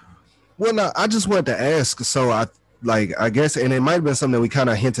 You said. Well, no, I just wanted to ask. So I guess, and it might have been something that we kind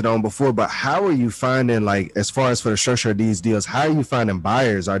of hinted on before, but how are you finding, like, as far as for the structure of these deals, how are you finding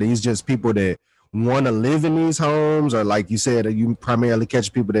buyers? Are these just people that want to live in these homes? Or like you said, you primarily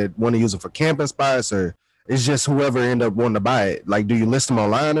catch people that want to use them for camping spots, or it's just whoever end up wanting to buy it? Like, do you list them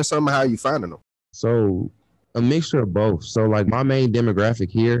online or something? How are you finding them? So a mixture of both. So like my main demographic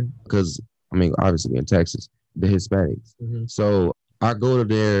here, because I mean, obviously in Texas, the Hispanics. So I go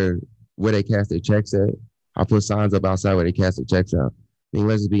to where they cash their checks at. I put signs up outside where they cash their checks out. I mean,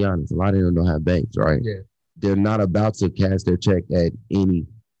 let's just be honest. A lot of them don't have banks, right? Yeah. They're not about to cash their check at any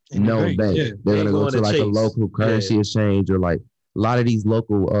known bank. Yeah. They're going to go to like a local currency exchange, or like a lot of these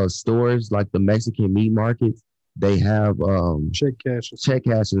local stores, like the Mexican meat markets, they have check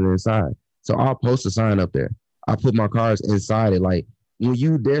cashing inside. So I'll post a sign up there. I put my cards inside it. Like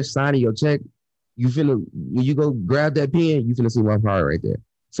when they're signing your check, when you go grab that pen, you finna see my card right there.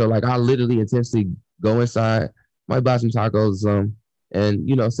 So like I literally intentionally go inside, might buy some tacos or something, and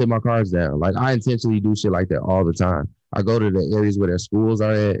you know, sit my cards down. Like I intentionally do shit like that all the time. I go to the areas where their schools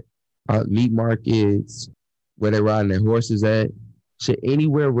are at, meat markets, where they're riding their horses at, shit,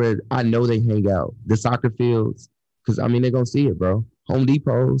 anywhere where I know they hang out. The soccer fields, because I mean they're gonna see it, bro. Home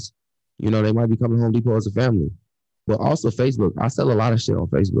Depots, you know, they might be coming to Home Depot as a family. But also Facebook. I sell a lot of shit on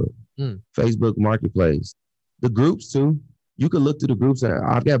Facebook. Facebook Marketplace. The groups too. You can look through the groups. And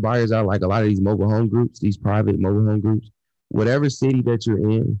I've got buyers out like a lot of these mobile home groups, these private mobile home groups. Whatever city that you're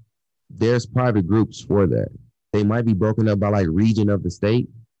in, there's private groups for that. They might be broken up by like region of the state,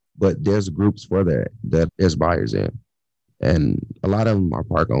 but there's groups for that there's buyers in. And a lot of them are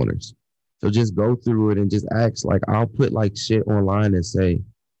park owners. So just go through it and just ask. Like I'll put like shit online and say,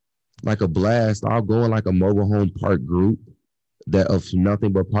 like a blast. I'll go in like a mobile home park group that of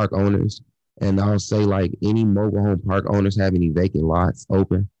nothing but park owners. And I'll say like any mobile home park owners have any vacant lots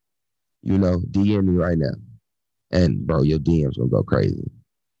open, you know, DM me right now. And bro, your DM's gonna go crazy.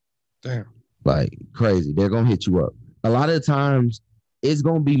 Damn. Like crazy. They're gonna hit you up. a lot of the times it's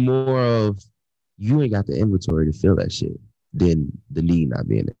gonna be more of you ain't got the inventory to fill that shit than the need not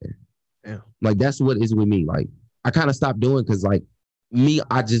being there. Yeah. Like that's what it is with me. Like I kind of stopped doing because like me,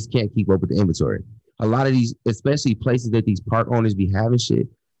 I just can't keep up with the inventory. A lot of these, especially places that these park owners be having shit,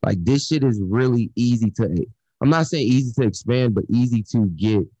 like this shit is really easy to, I'm not saying easy to expand, but easy to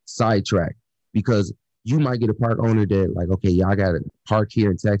get sidetracked because you might get a park owner that like, okay, yeah, I got a park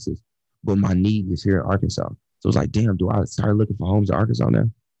here in Texas, but my need is here in Arkansas. So it's like, damn, do I start looking for homes in Arkansas now?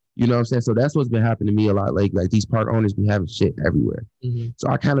 You know what I'm saying? So that's what's been happening to me a lot. Like these park owners be having shit everywhere. Mm-hmm. So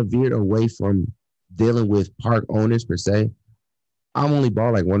I kind of veered away from dealing with park owners per se. I've only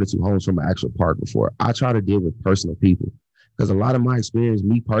bought like 1 or 2 homes from an actual park before. I try to deal with personal people because a lot of my experience,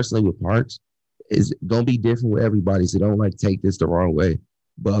 me personally with parks, is going to be different with everybody. So don't like take this the wrong way.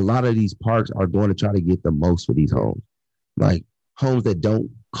 But a lot of these parks are going to try to get the most for these homes. Like homes that don't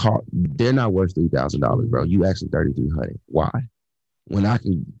cost, they're not worth $3,000, bro. You actually $3,300. Why? When I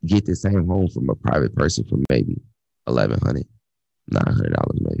can get the same home from a private person for maybe $1,100,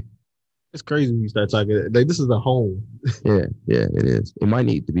 $900 maybe. It's crazy when you start talking. Like this is a home. Yeah, it is. It might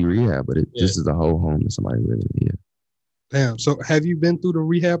need to be rehab, but this is a whole home that somebody living in. Yeah. Damn. So have you been through the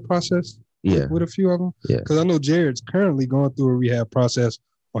rehab process? Yeah. With a few of them? Yeah. Because I know Jared's currently going through a rehab process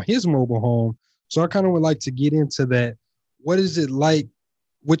on his mobile home. So I kind of would like to get into that. What is it like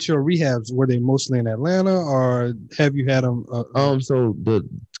with your rehabs? Were they mostly in Atlanta or have you had them? So the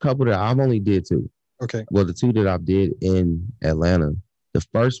couple that I've only did 2. Okay. Well, the 2 that I did in Atlanta, the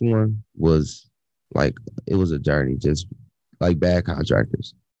first one was like, it was a journey, just like bad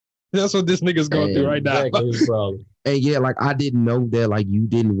contractors. That's what this nigga's going through right now. And yeah, like I didn't know that like you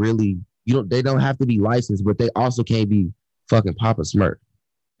didn't really, they don't have to be licensed, but they also can't be fucking Papa Smurf.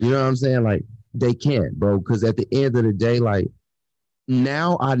 You know what I'm saying? Like they can't, bro. Because at the end of the day, like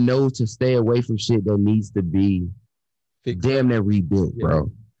now I know to stay away from shit that needs to be damn near rebuilt,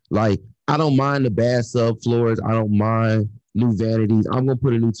 bro. Like I don't mind the bad subfloors. I don't mind new vanities. I'm gonna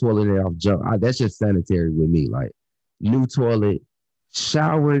put a new toilet in there off jump. That's just sanitary with me. Like new toilet,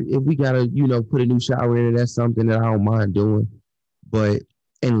 shower. If we gotta, put a new shower in it, that's something that I don't mind doing. But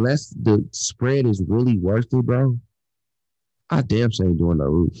unless the spread is really worth it, bro, I damn sure ain't doing the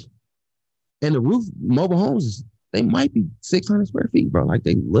roof. And the roof, mobile homes, they might be 600 square feet, bro. Like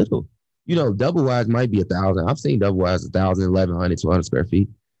they little. Double wise might be 1,000. I've seen double wise 1,000, 1,100, 200 square feet.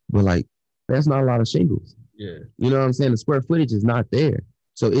 But like, that's not a lot of shingles. Yeah. You know what I'm saying? The square footage is not there.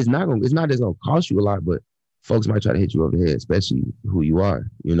 So it's not just gonna cost you a lot, but folks might try to hit you over the head, especially who you are,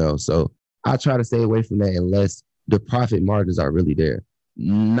 So I try to stay away from that unless the profit margins are really there.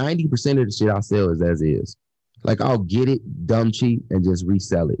 90% of the shit I sell is as is. Like I'll get it dumb cheap and just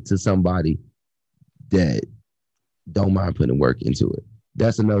resell it to somebody that don't mind putting work into it.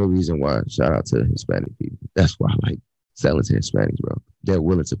 That's another reason why, shout out to the Hispanic people. That's why I like selling to Hispanics, bro. They're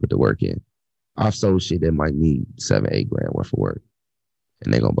willing to put the work in. I've sold shit that might need $7-8 grand worth of work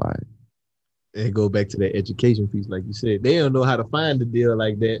and they're gonna buy it. And go back to that education piece, like you said. They don't know how to find a deal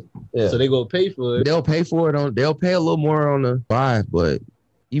like that. Yeah. So they gonna pay for it. They'll pay for it they'll pay a little more on the buy, but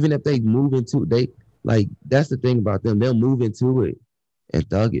even if they move into that's the thing about them. They'll move into it and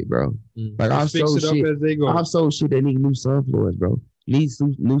thug it, bro. Like I've sold shit. I've sold shit that need new subfloors, bro. Needs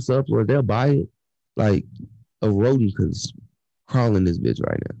new subfloors. They'll buy it. Like a rodent cause crawling this bitch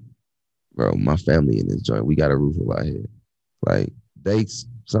right now. Bro, my family in this joint, we got a roof over our head. Like they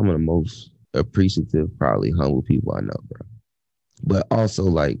some of the most appreciative, probably humble people I know, bro. But also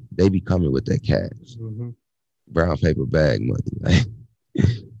like they be coming with that cash. Mm-hmm. Brown paper bag money. Like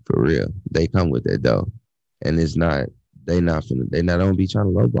for real. They come with that dough. And it's not, they not gonna be trying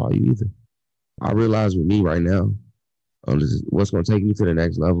to lowball you either. I realize with me right now, what's gonna take me to the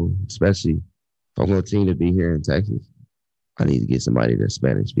next level, especially if I'm gonna continue to be here in Texas, I need to get somebody that's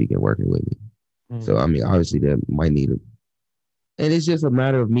Spanish speaking working with me. Mm-hmm. So I mean, obviously that might need and it's just a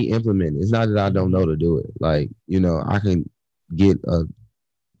matter of me implementing. It's not that I don't know to do it. Like, I can get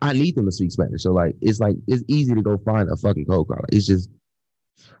I need them to speak Spanish. So it's easy to go find a fucking cold caller. It's just,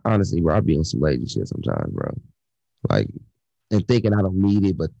 honestly, bro, I be on some lazy shit sometimes, bro. Like, and thinking I don't need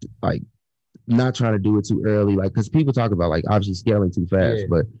it, but like not trying to do it too early. Like, cause people talk about like obviously scaling too fast,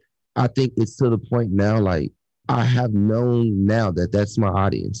 but I think it's to the point now, like I have known now that that's my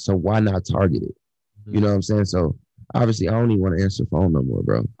audience. So why not target it? Mm-hmm. You know what I'm saying? So obviously, I don't even want to answer the phone no more,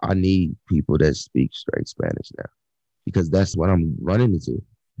 bro. I need people that speak straight Spanish now because that's what I'm running into.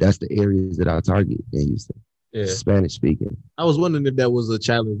 That's the areas that I target in Houston. Yeah. Spanish speaking. I was wondering if that was a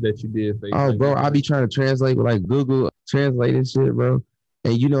challenge that you did face. Oh, bro, I be trying to translate with like Google Translate and shit, bro.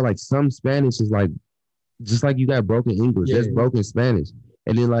 And like some Spanish is like, just like you got broken English, there's broken Spanish.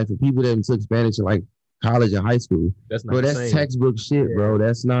 And then like for people that took Spanish and like college and high school. That's not bro. the That's same. textbook shit, bro.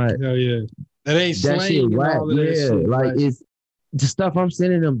 That's not. Hell yeah. That ain't That slang shit and whack. all of that Yeah, shit. like Right. it's the stuff I'm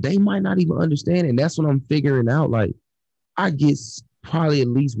sending them. They might not even understand, and that's what I'm figuring out. Like I get probably at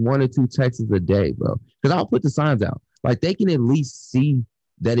least 1 or 2 texts a day, bro. Because I'll put the signs out. Like they can at least see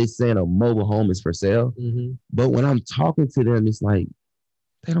that it's saying a mobile home is for sale. Mm-hmm. But when I'm talking to them, it's like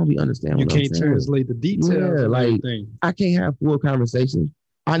they don't be understanding. You what I'm can't saying. translate the details. Yeah, and like everything. I can't have full conversations.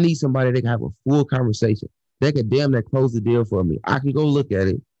 I need somebody that can have a full conversation. They can damn near close the deal for me. I can go look at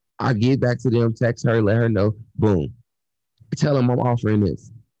it. I get back to them, text her, let her know. Boom. Tell them I'm offering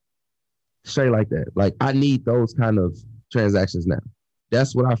this. Straight like that. Like I need those kind of transactions now.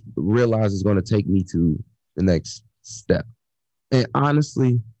 That's what I realized is going to take me to the next step. And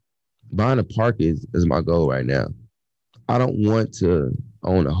honestly, buying a park is my goal right now. I don't want to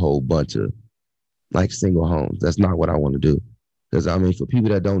own a whole bunch of like single homes. That's not what I want to do. Because I mean, for people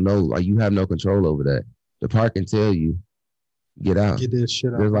that don't know, like you have no control over that. The park can tell you, get out. Get this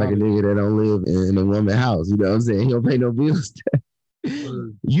shit out. There's like a nigga that don't live in a woman's house. You know what I'm saying? He don't pay no bills.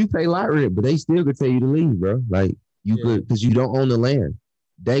 You pay lot rent, but they still could tell you to leave, bro. Like you could, because you don't own the land.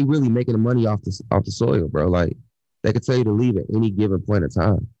 They really making the money off the soil, bro. Like they could tell you to leave at any given point of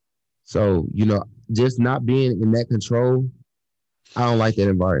time. So, you know, just not being in that control, I don't like that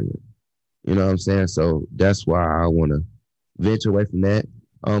environment. You know what I'm saying? So that's why I want to venture away from that.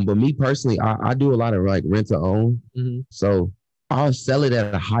 But me personally, I do a lot of like rent to own. Mm-hmm. So I'll sell it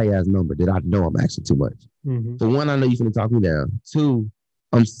at a high ass number that I know I'm asking too much. Mm-hmm. So one, I know you're finna talk me down. 2,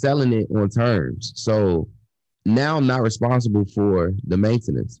 I'm selling it on terms. So now I'm not responsible for the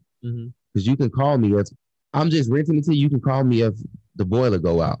maintenance. Mm-hmm. Because you can call me if I'm just renting it to you. You can call me if the boiler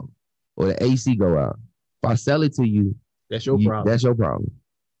go out or the AC go out. If I sell it to you, that's your problem. That's your problem.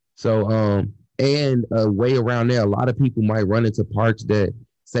 So and a way around there, a lot of people might run into parks that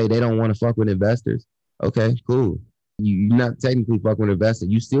say they don't want to fuck with investors. Okay, cool. You're not technically fucking with investors.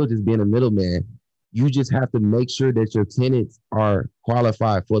 You still just being a middleman. You just have to make sure that your tenants are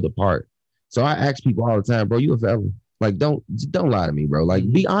qualified for the park. So I ask people all the time, bro, you a felon? Like, don't lie to me, bro.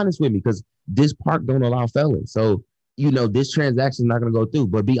 Like, be honest with me, because this park don't allow felons. So, you know, this transaction is not gonna go through.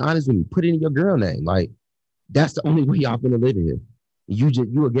 But be honest with me. Put it in your girl name. Like, that's the only way y'all gonna live in here.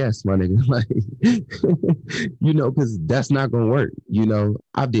 You a guest, my nigga. Like, you know, because that's not gonna work. You know,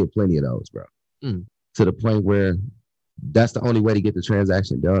 I've did plenty of those, bro. To the point where that's the only way to get the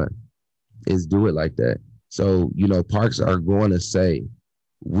transaction done is do it like that. So, you know, parks are going to say,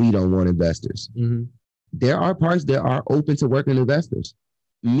 we don't want investors. Mm-hmm. There are parks that are open to working investors.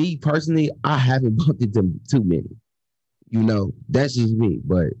 Me personally, I haven't bumped into too many. You know, that's just me.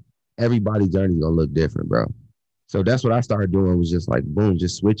 But everybody's journey is going to look different, bro. So that's what I started doing, was just like, boom,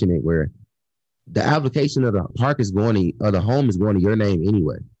 just switching it where the application of the park is going to, or the home is going to your name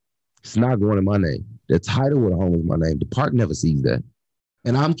anyway. It's not going to my name. The title of the home is my name. The park never sees that.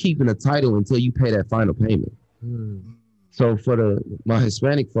 And I'm keeping the title until you pay that final payment. So for my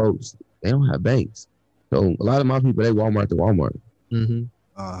Hispanic folks, they don't have banks. So a lot of my people, they Walmart to Walmart. Mm-hmm.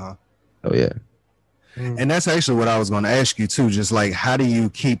 Uh-huh. Oh, yeah. And that's actually what I was going to ask you too. Just like, how do you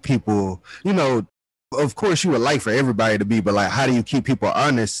keep people, you know, of course you would like for everybody to be, but like, how do you keep people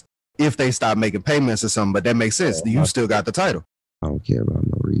honest if they stop making payments or something? But that makes sense. You still got the title. I don't care about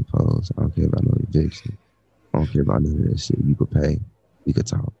no repos. I don't care about no eviction. I don't care about none of that shit. You could pay. We could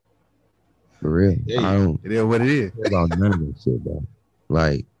talk. For real. I don't. It is what it is. Care about none of that shit, bro.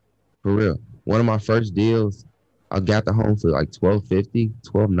 Like, for real. One of my first deals, I got the home for like $1,250,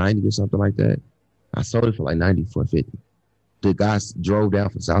 $1,290 or something like that. I sold it for like $94.50. The guy drove down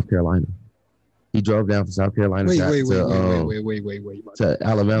from South Carolina. He drove down from South Carolina Wait. to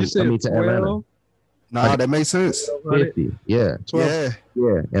Alabama. To Atlanta. Nah, that makes sense. 50. Yeah. 12.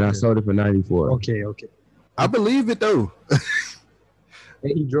 Yeah. And I sold it for 94. Okay. I believe it though.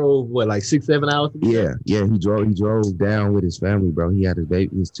 And he drove what, like 6-7 hours? Yeah. He drove down with his family, bro. He had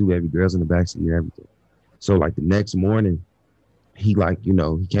his 2 baby girls in the backseat and everything. So like the next morning, he like, you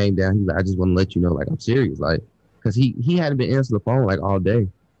know, he came down. He's like, I just want to let you know, like, I'm serious, like, because he hadn't been answering the phone like all day,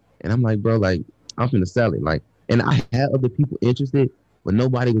 and I'm like, bro, like, I'm finna sell it, like, and I had other people interested, but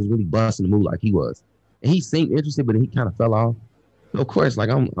nobody was really busting the move like he was, and he seemed interested, but he kind of fell off. So of course, like,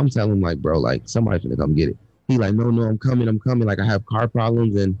 I'm telling him, like, bro, like, somebody's finna come get it. He like, no, I'm coming. Like, I have car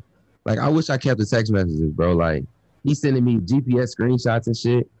problems, and like, I wish I kept the text messages, bro. Like, he's sending me GPS screenshots and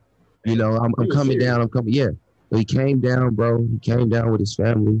shit. You know, I'm coming down. I'm coming. Yeah. So he came down, bro. He came down with his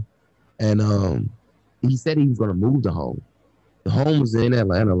family, and he said he was gonna move the home. The home was in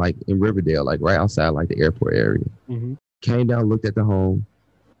Atlanta, like in Riverdale, like right outside, like the airport area. Mm-hmm. Came down, looked at the home,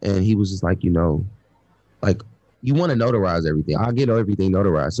 and he was just like, you know, like you want to notarize everything. I'll get everything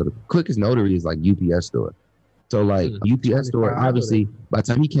notarized. So the quickest notary is like UPS store. So like UPS store, obviously, by the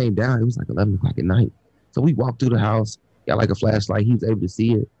time he came down, it was like 11 o'clock at night. So we walked through the house, got like a flashlight. He was able to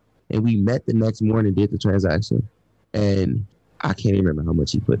see it. And we met the next morning, did the transaction. And I can't even remember how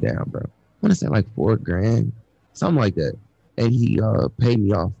much he put down, bro. I want to say like $4,000, something like that. And he paid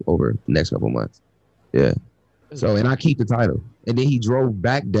me off over the next couple months. Yeah. So, and I keep the title. And then he drove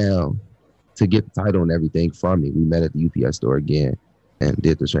back down to get the title and everything from me. We met at the UPS store again and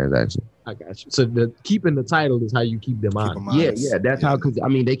did the transaction. I got you. So keeping the title is how you keep them on. Yeah. That's how, because I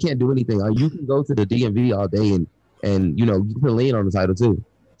mean, they can't do anything. You can go to the DMV all day and you know, you can put a lien on the title too.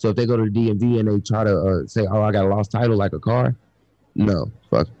 So if they go to the DMV and they try to say, oh, I got a lost title like a car, no,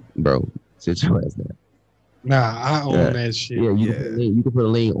 fuck, bro, sit your ass down. Nah, I own that shit. Yeah, you can put a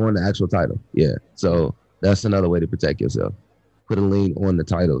lien on the actual title. Yeah, so that's another way to protect yourself. Put a lien on the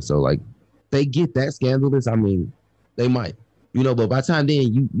title. So like, they get that scandalous. I mean, they might, you know, but by the time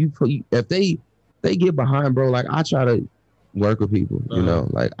then if they get behind, bro, like I try to work with people, you know,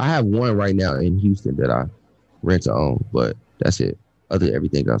 like I have one right now in Houston that I rent to own, but that's it. Other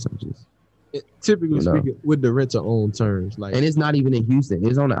everything else, I'm just typically speaking with the rent to own terms, like, and it's not even in Houston.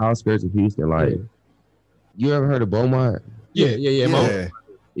 It's on the outskirts of Houston. Like, you ever heard of Beaumont? Yeah.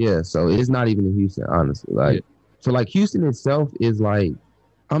 So it's not even in Houston, honestly. Like, so like Houston itself is like,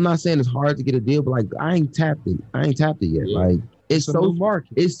 I'm not saying it's hard to get a deal, but like I ain't tapped it yet. Yeah. Like it's so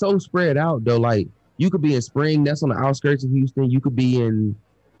market. It's so spread out though. Like you could be in Spring, that's on the outskirts of Houston. You could be in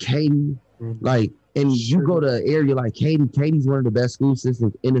Katy, like. And you go to an area like Katy. Katy's one of the best school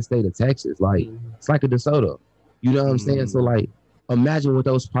systems in the state of Texas. Like, it's like a DeSoto. You know what I'm saying? So, like, imagine what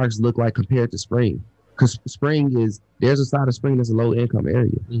those parks look like compared to Spring. Because there's a side of Spring that's a low-income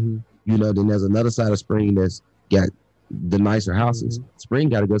area. You know, then there's another side of Spring that's got the nicer houses. Spring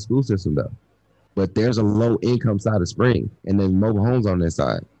got a good school system, though. But there's a low-income side of Spring. And then mobile homes on that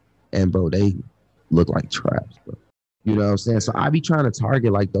side. And, bro, they look like traps, bro. You know what I'm saying? So I be trying to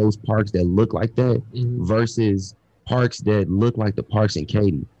target like those parks that look like that versus parks that look like the parks in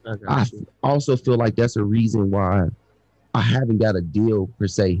Katy. I also feel like that's a reason why I haven't got a deal per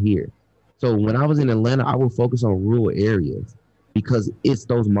se here. So when I was in Atlanta, I would focus on rural areas because it's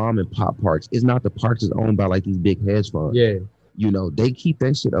those mom and pop parks. It's not the parks that's owned by like these big hedge funds. Yeah. You know, they keep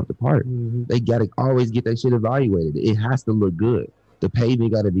that shit up the park. They got to always get that shit evaluated. It has to look good. The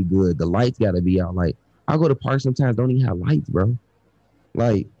pavement got to be good. The lights got to be out. Like, I go to parks sometimes, don't even have lights, bro.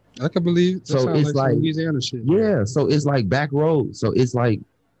 Like, I can believe. So it's like Louisiana shit. Yeah, so it's like back roads. So it's like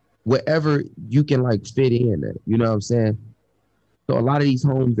wherever you can like fit in at, you know what I'm saying? So a lot of these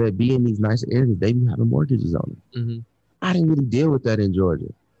homes that be in these nicer areas, they be having mortgages on them. I didn't really deal with that in Georgia.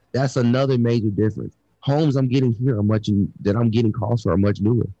 That's another major difference. Homes I'm getting here that I'm getting calls for are much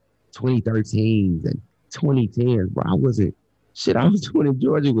newer. 2013s and 2010s, bro. I was doing in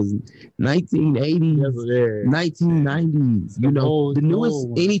Georgia was 1980s, 1990s. You know, the newest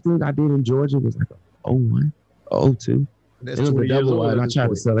anything I did in Georgia was like 01, 02. It was a double wide, and I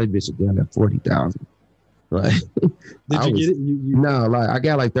tried to sell that bitch again at 40,000. Like, did you get it? No, like I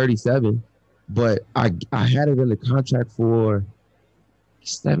got like 37, but I had it in the contract for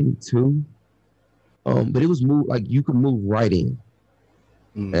 72. But it was moved like you could move right in,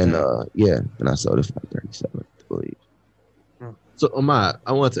 and and I sold it for like 37, I believe. So Ahmad,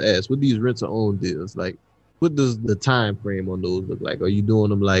 I want to ask, with these rent-to-own deals, like, what does the time frame on those look like? Are you doing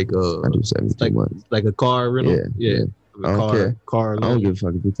them like I do 72 months, like a car rental? Yeah. I don't care. I don't give a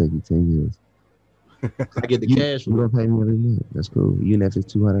fuck if it take you 10 years. I get the cash. You gonna pay me every month? That's cool. Even if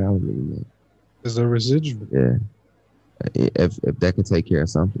it's $200 every month. There's a residual. Yeah. If that could take care of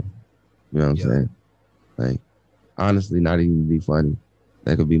something, you know what I'm saying? Like, honestly, not even to be funny,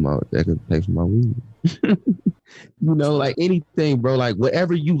 that could pay for my weed. You know, like anything, bro. Like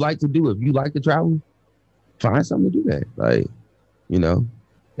whatever you like to do. If you like to travel, find something to do that. Like, you know,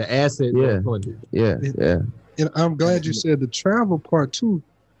 the asset. Yeah. And I'm glad you said the travel part too,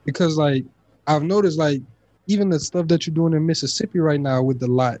 because like I've noticed, like even the stuff that you're doing in Mississippi right now with the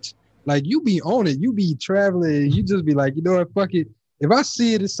lots, like you be on it, you be traveling, you just be like, you know what, fuck it. If I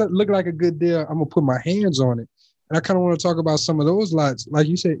see it, it look like a good deal, I'm gonna put my hands on it. And I kind of want to talk about some of those lots. Like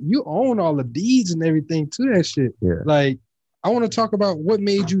you said, you own all the deeds and everything to that shit. Yeah. Like, I want to talk about what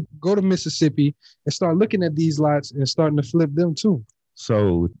made you go to Mississippi and start looking at these lots and starting to flip them too.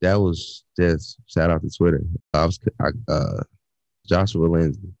 So that was just shout out to Twitter. Joshua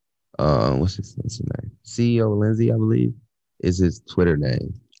Lindsay. What's his name? CEO Lindsay, I believe, is his Twitter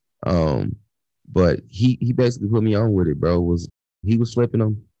name. But he basically put me on with it, bro. He was flipping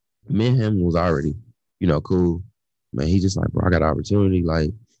them. Me and him was already, cool. Man, he just like, bro, I got an opportunity. Like,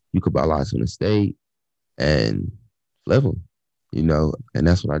 you could buy lots in the state. and flip them, and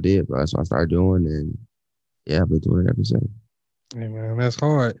that's what I did, bro. That's what I started doing, and yeah, I've been doing it ever since. Hey, man, that's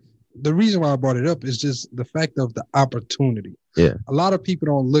hard. The reason why I brought it up is just the fact of the opportunity. Yeah. A lot of people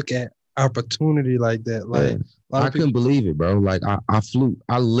don't look at opportunity like that. Like, I couldn't believe it, bro. Like I flew.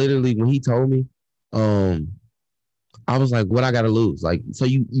 I literally, when he told me, I was like, what I got to lose? Like, so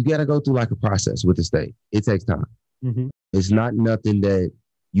you got to go through like a process with the state. It takes time. Mm-hmm. It's not nothing that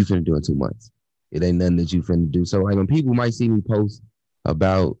you finna do in 2 months. It ain't nothing that you finna do. So like when people might see me post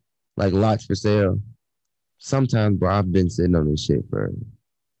about like lots for sale, sometimes, bro, I've been sitting on this shit for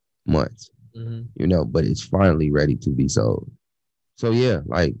months, but it's finally ready to be sold. So yeah,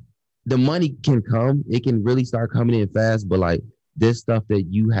 like the money can come. It can really start coming in fast, but like this stuff that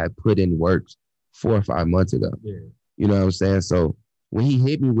you had put in works 4 or 5 months ago. Yeah. You know what I'm saying? So when he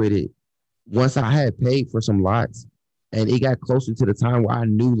hit me with it, once I had paid for some lots and it got closer to the time where I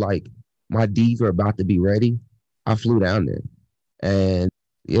knew like my deeds were about to be ready, I flew down there. And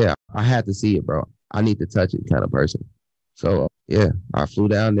yeah, I had to see it, bro. I need to touch it kind of person. So yeah, I flew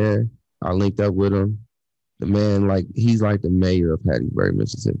down there. I linked up with him. The man, like, he's like the mayor of Hattiesburg,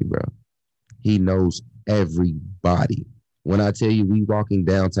 Mississippi, bro. He knows everybody. When I tell you we walking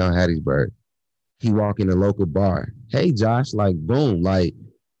downtown Hattiesburg, he walk in a local bar. Hey, Josh, like, boom, like,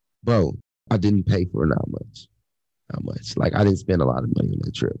 bro, I didn't pay for not much. Not much. Like, I didn't spend a lot of money on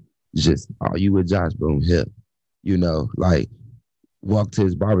that trip. Just, oh, you with Josh, boom, hip. Like, walked to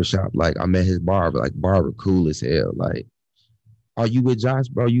his barbershop. Like, I met his barber. Like, barber, cool as hell. Like, are you with Josh,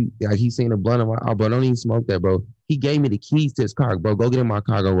 bro? Like, he seen a blunt of my, oh, bro, don't even smoke that, bro. He gave me the keys to his car, bro. Go get in my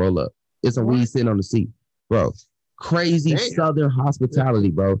car, go roll up. It's a weed sitting on the seat, bro. Crazy Southern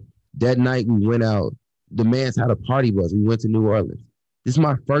hospitality, bro. That night we went out. The man's had a party bus. We went to New Orleans. This is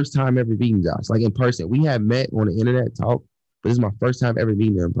my first time ever meeting Josh, like in person. We had met on the internet talk, but this is my first time ever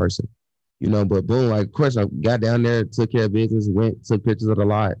meeting him in person. But boom, like, of course, I got down there, took care of business, went, took pictures of the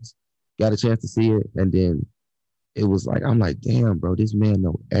lots, got a chance to see it, and then it was like, I'm like, damn, bro, this man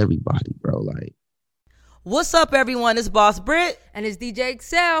know everybody, bro. Like, what's up, everyone? It's Boss Britt. And it's DJ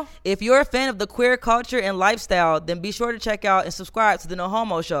Excel. If you're a fan of the queer culture and lifestyle, then be sure to check out and subscribe to the No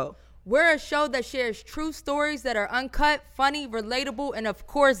Homo Show. We're a show that shares true stories that are uncut, funny, relatable, and of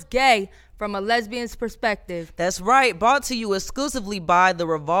course gay from a lesbian's perspective. That's right. Brought to you exclusively by the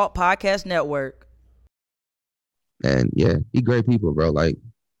Revolt Podcast Network. And yeah, he great people, bro. Like,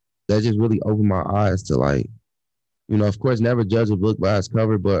 that just really opened my eyes to, like, of course, never judge a book by its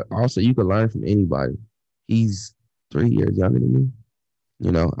cover, but also you can learn from anybody. He's 3 years younger than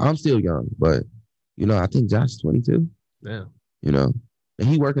me. I'm still young, but, I think Josh is 22. Yeah. And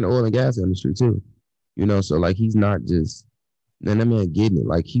he work in the oil and gas industry too. So like he's not just, man, that man getting it.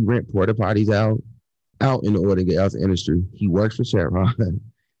 Like he rent porta potties out in the oil and gas industry. He works for Chevron.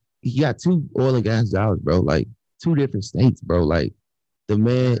 He got 2 oil and gas jobs, bro. Like 2 different states, bro. Like the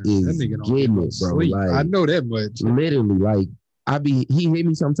man is getting it, bro. Like, I know that much. Literally, like he hit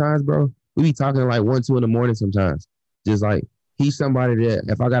me sometimes, bro. We be talking like 1, 2 in the morning sometimes. Just like he's somebody that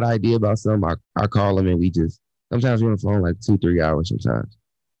if I got an idea about something, I call him and we just, sometimes we're on the phone like 2-3 hours sometimes.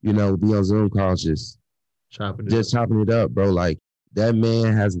 Be on Zoom calls just chopping it up, bro. Like that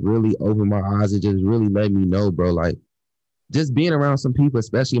man has really opened my eyes and just really let me know, bro. Like just being around some people,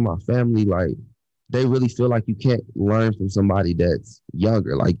 especially my family, like they really feel like you can't learn from somebody that's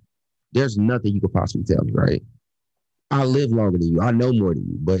younger. Like there's nothing you could possibly tell me, right? I live longer than you. I know more than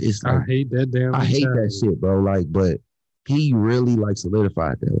you, but it's like, I hate that damn. I hate that shit, bro. Like, but he really like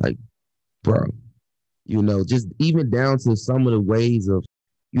solidified that, like, bro. Just even down to some of the ways of,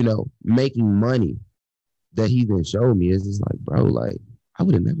 making money that he then showed me. Is just like, bro, like, I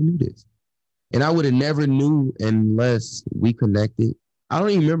would have never knew this. And I would have never knew unless we connected. I don't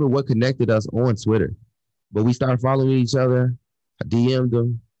even remember what connected us on Twitter, but we started following each other. I DM'd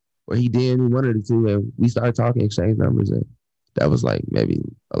him, or he DM'd me, one of the two, and we started talking, exchange numbers, and that was like maybe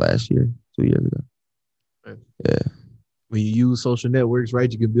last year, 2 years ago. Right. Yeah. When you use social networks, right,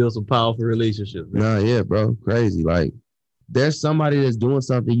 you can build some powerful relationships. Man. Nah, yeah, bro, crazy. Like, there's somebody that's doing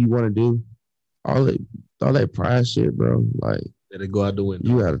something you want to do. All that pride shit, bro. Like, let it go out the window.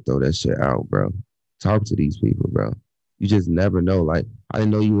 You gotta throw that shit out, bro. Talk to these people, bro. You just never know. Like, I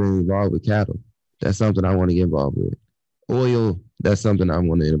didn't know you were involved with cattle. That's something I want to get involved with. Oil, that's something I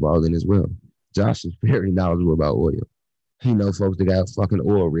want to get involved in as well. Josh is very knowledgeable about oil. He knows folks that got fucking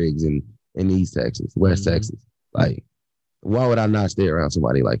oil rigs in East Texas, West Texas. Like, why would I not stay around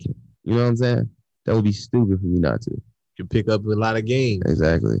somebody like him? You know what I'm saying? That would be stupid for me not to. You pick up a lot of games.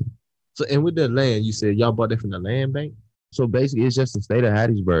 Exactly. So, and with the land, you said y'all bought that from the land bank? So basically, it's just the state of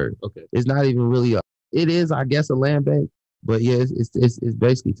Hattiesburg. Okay. It's not even really it is, I guess, a land bank, but yeah, it's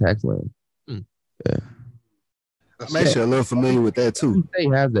basically tax land. Mm. Yeah. I'm actually a little familiar with that too. Every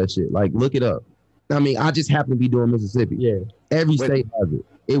state has that shit. Like, look it up. I mean, I just happen to be doing Mississippi. Yeah. Every state has it.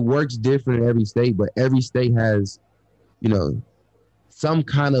 It works different in every state, but every state has, you know, some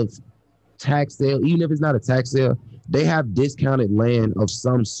kind of tax sale. Even if it's not a tax sale, they have discounted land of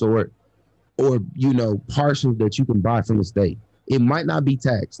some sort, or, you know, parcels that you can buy from the state. It might not be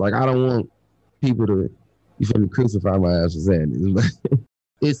taxed. Like, I don't want people to, you feel me, crucify my ass for saying this, but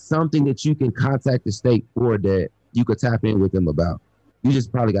it's something that you can contact the state for that you could tap in with them about. You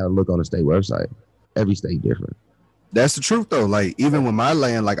just probably got to look on the state website. Every state different. That's the truth though. Like, even with my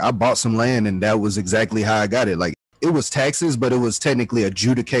land, like, I bought some land and that was exactly how I got it. Like, it was taxes, but it was technically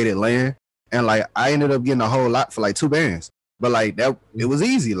adjudicated land. And like, I ended up getting a whole lot for like 2 bands. But like, that, it was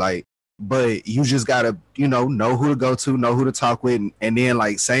easy. Like, but you just gotta, you know who to go to, know who to talk with. And then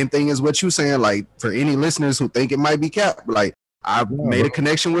like, same thing as what you saying, like, for any listeners who think it might be capped, like, I made a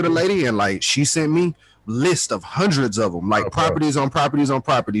connection with a lady and like, she sent me list of hundreds of them, like properties on properties on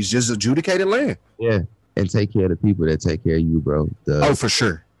properties, just adjudicated land. Yeah. And take care of the people that take care of you, bro. For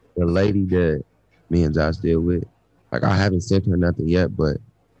sure. The lady that me and Josh deal with, like, I haven't sent her nothing yet, but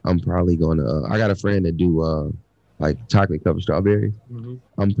I'm probably gonna, I got a friend that do like chocolate covered strawberries. Mm-hmm.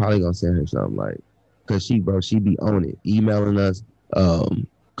 I'm probably gonna send her something, like, cause she be on it, emailing us,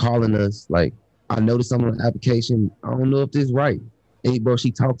 calling us. Like, I noticed something on the application. I don't know if this is right. And bro,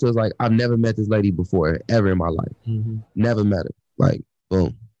 she talked to us like, I've never met this lady before, ever in my life. Mm-hmm. Never met her. Like,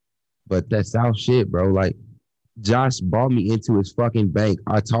 boom. But that South shit, bro. Like, Josh brought me into his fucking bank.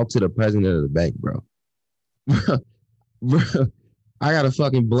 I talked to the president of the bank, bro. Bro, I got a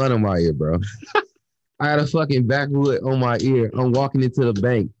fucking blunt on my ear, bro. I got a fucking backwood on my ear. I'm walking into the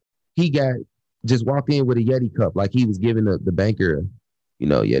bank. He just walked in with a Yeti cup, like he was giving the banker, you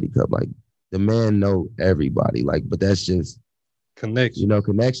know, Yeti cup. Like, the man know everybody. Like, but that's just connection. You know,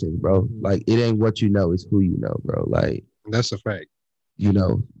 connections, bro. Like, it ain't what you know, it's who you know, bro. Like, that's a fact. You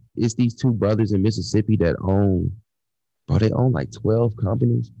know, it's these 2 brothers in Mississippi that own, bro, they own like 12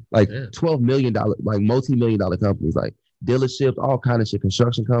 companies, like $12 million, like multi-million-dollar companies, like dealerships, all kind of shit,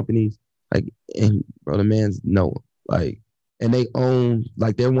 construction companies. Like, and bro, the man's know, like, and they own,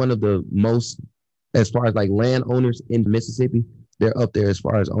 like, they're one of the most, as far as like landowners in Mississippi, they're up there as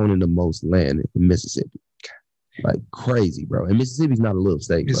far as owning the most land in Mississippi. Like, crazy, bro. And Mississippi's not a little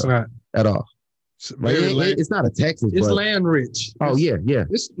state, bro. It's not at all. Like, it's not a Texas. It's but, land rich. Oh, yeah.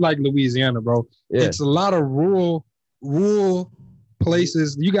 It's like Louisiana, bro. Yeah. It's a lot of rural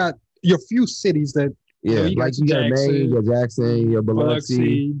places. You got your few cities that, you got Maine, your Jackson, your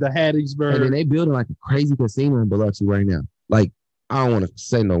Biloxi, the Hattiesburg. And then they building like a crazy casino in Biloxi right now. Like, I don't want to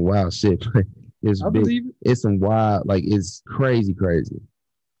say no wild shit, but it's big. Believe it. It's some wild, like, it's crazy.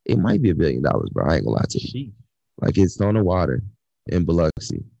 It might be $1 billion, bro. I ain't gonna lie to you. Like, it's on the water in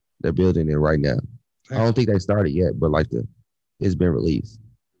Biloxi. They're building it right now. I don't think they started yet, but like it's been released.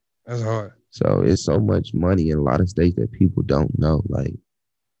 That's hard. So it's so much money in a lot of states that people don't know. Like,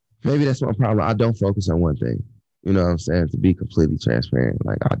 maybe that's my problem. I don't focus on one thing. You know what I'm saying? To be completely transparent.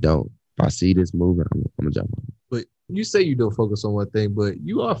 Like, I don't. If I see this moving, I'm gonna jump on it. But you say you don't focus on one thing, but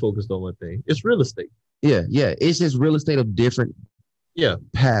you are focused on one thing. It's real estate. Yeah. It's just real estate of different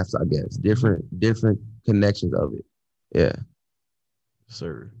paths, I guess. Different connections of it. Yeah.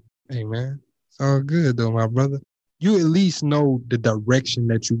 Sir. Hey, man. It's all good, though, my brother. You at least know the direction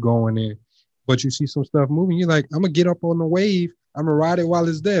that you're going in. But you see some stuff moving, you're like, I'm going to get up on the wave. I'm going to ride it while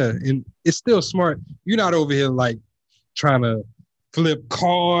it's there. And it's still smart. You're not over here, like, trying to flip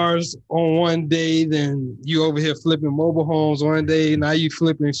cars on one day, then you over here flipping mobile homes one day, now you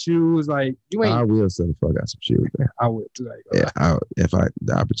flipping shoes. Like, you ain't. I will sell the fuck out some shoes, man. I would, too. Like, if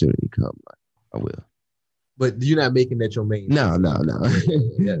the opportunity comes, I will. But you're not making that your main. No.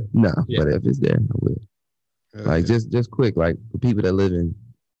 Yeah. No, but if it's there, I will. Like, just quick, like, for people that live in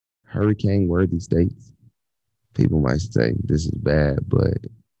hurricane-worthy states, people might say this is bad, but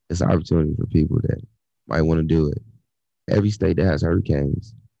it's an opportunity for people that might want to do it. Every state that has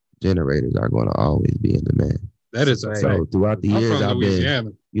hurricanes, generators are going to always be in demand. That is a so throughout the years, I've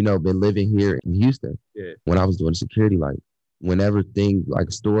been living here in Houston. Yeah. When I was doing security, like, whenever things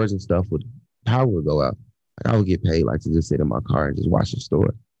like stores and stuff power would go out, like, I would get paid, like, to just sit in my car and just watch the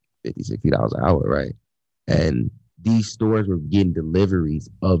store, $50, $60 an hour, right? And these stores were getting deliveries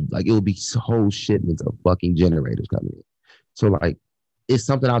of, like, it would be whole shipments of fucking generators coming in. So, like, it's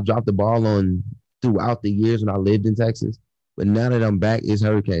something I've dropped the ball on throughout the years when I lived in Texas. But now that I'm back, it's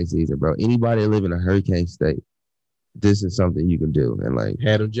hurricane season, bro. Anybody that live in a hurricane state, this is something you can do. And, like,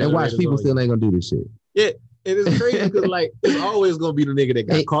 and watch, people still ain't gonna do this shit. Yeah. It is crazy because like it's always gonna be the nigga that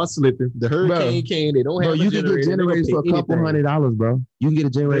got caught slipping. The hurricane came. They don't have. You can get generators for a couple $100, bro. You can get a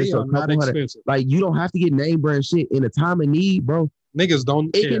generator for a couple $100. Like you don't have to get name brand shit in a time of need, bro. Niggas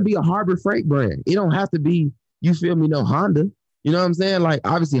don't. It can be a Harbor Freight brand. It don't have to be. You feel me? No Honda. You know what I'm saying? Like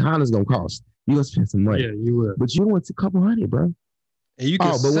obviously Honda's gonna cost. You gonna spend some money. Yeah, you will. But you want a couple $100, bro. And you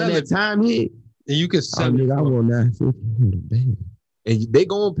can. But when that time hit, and you can sell it. I want $950. And they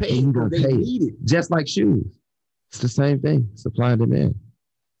gonna pay. You gonna pay need it. Just like shoes. It's the same thing. Supply and demand.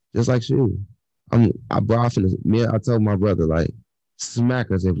 Just like shoes. I brought from me. I told my brother like, smack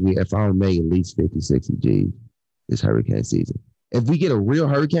us if I don't make at least 50, 60 G's this hurricane season. If we get a real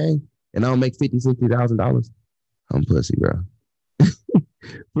hurricane and I don't make $50,000-$60,000, I'm pussy, bro.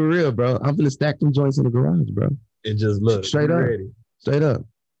 For real, bro. I'm gonna stack them joints in the garage, bro. And just look straight up. Ready. Straight up.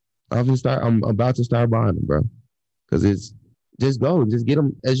 I'm about to start buying them, bro. Because it's just get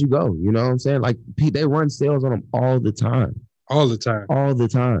them as you go. You know what I'm saying? Like they run sales on them all the time. All the time. All the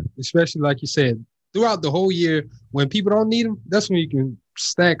time. Especially like you said, throughout the whole year, when people don't need them, that's when you can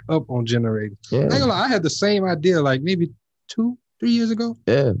stack up on generators. Yeah. I ain't gonna lie, I had the same idea like maybe 2-3 years ago.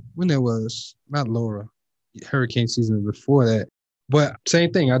 Yeah. When there was not Laura, hurricane season before that. But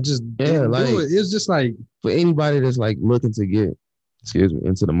same thing, I just didn't do it. It's just like for anybody that's like looking to get,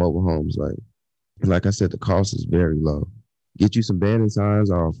 into the mobile homes, like I said, the cost is very low. Get you some banding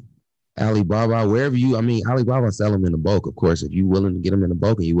signs off Alibaba, wherever Alibaba sell them in the bulk, of course, if you're willing to get them in the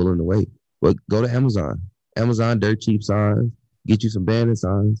bulk and you're willing to wait. But go to Amazon. Amazon, dirt cheap signs. Get you some banding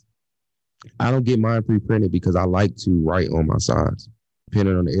signs. I don't get mine pre-printed because I like to write on my signs.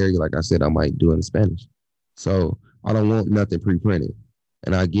 Depending on the area, like I said, I might do it in Spanish. So I don't want nothing pre-printed.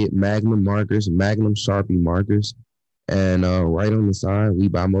 And I get Magnum markers, Magnum Sharpie markers, and write on the sign, we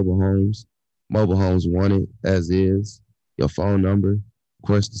buy mobile homes. Mobile homes want it as is. Your phone number. Of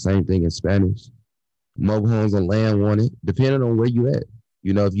course, the same thing in Spanish. Mobile homes on land want it, depending on where you at.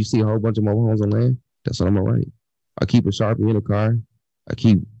 You know, if you see a whole bunch of mobile homes on land, that's what I'm gonna write. I keep a Sharpie in the car. I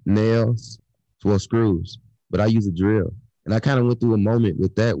keep nails, screws, but I use a drill. And I kind of went through a moment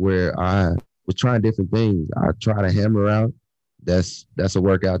with that where I was trying different things. I tried a hammer out. That's a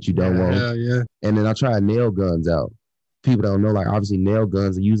workout you don't want. Yeah. And then I tried nail guns out. People don't know, like obviously nail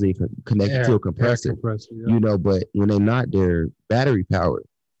guns are usually connected to a compressor, you know, but when they're not, they're battery powered.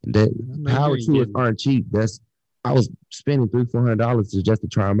 That power tools aren't cheap. I was spending $300-$400 just to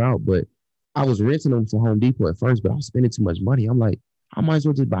try them out, but I was renting them for Home Depot at first, but I was spending too much money. I'm like, I might as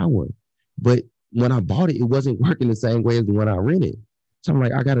well just buy one. But when I bought it, it wasn't working the same way as the one I rented. So I'm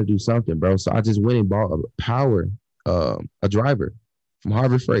like, I got to do something, bro. So I just went and bought a driver from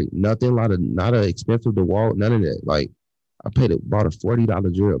Harbor Freight. Nothing, not an expensive DeWalt, none of that. Like, I bought a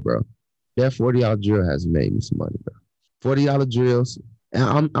 $40 drill, bro. That $40 drill has made me some money, bro. $40 drills. And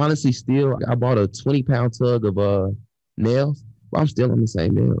I'm honestly I bought a 20-pound tug of nails, but I'm still on the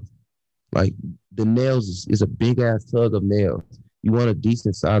same nails. Like, the nails is a big-ass tug of nails. You want a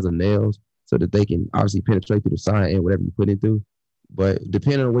decent size of nails so that they can obviously penetrate through the sign and whatever you put it through. But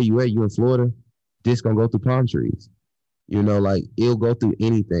depending on where you at, you in Florida, this going to go through palm trees. You know, like, it'll go through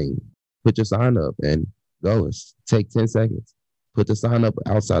anything. Put your sign up and go. Take 10 seconds. Put the sign up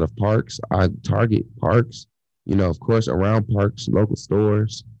outside of parks. I target parks, you know, of course, around parks, local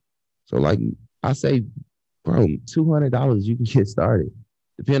stores. So, like, I say, bro, $200, you can get started.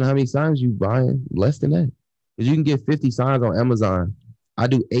 Depending on how many signs you buying, less than that. Because you can get 50 signs on Amazon. I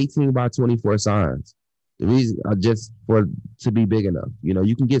do 18 by 24 signs. The reason to be big enough. You know,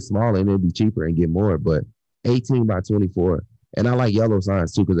 you can get smaller and it'll be cheaper and get more, but 18 by 24. And I like yellow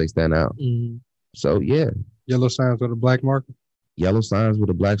signs too because they stand out. Mm-hmm. So, yeah. Yellow signs with a black marker? Yellow signs with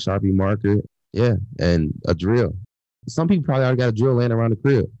a black Sharpie marker. Yeah. And a drill. Some people probably already got a drill laying around the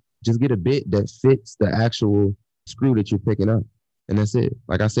crib. Just get a bit that fits the actual screw that you're picking up. And that's it.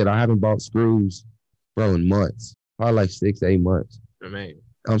 Like I said, I haven't bought screws, bro, in months. Probably like 6 to 8 months. Man,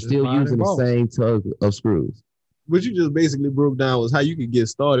 I'm still using the same tug of screws. What you just basically broke down was how you could get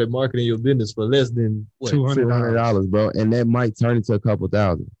started marketing your business for less than $200, bro. And that might turn into a couple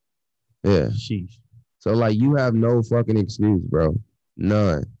thousand. Yeah. Sheesh. So, like, you have no fucking excuse, bro.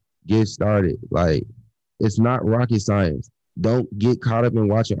 None. Get started. Like, it's not rocket science. Don't get caught up in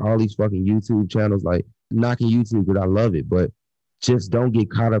watching all these fucking YouTube channels, like, knocking YouTube because I love it, but just don't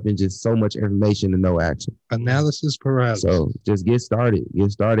get caught up in just so much information and no action. Analysis paralysis. So just get started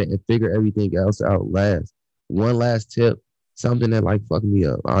and figure everything else out last. One last tip, something that like fucked me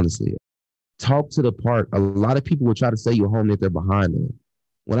up, honestly. Talk to the park. A lot of people will try to sell you a home that they're behind on.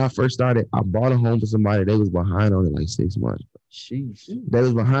 When I first started, I bought a home for somebody. They was behind on it like 6 months. Sheesh. They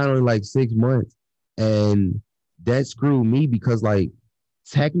was behind on it like 6 months. And that screwed me because like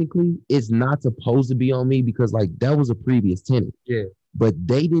technically it's not supposed to be on me because like that was a previous tenant. Yeah. But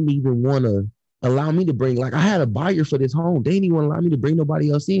they didn't even want to allow me to bring, like I had a buyer for this home. They didn't even want to allow me to bring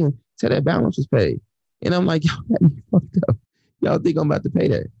nobody else in till that balance was paid. And I'm like, y'all got me fucked up. Y'all think I'm about to pay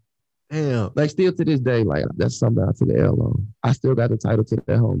that? Damn. Like still to this day, like that's something I took the L on. I still got the title to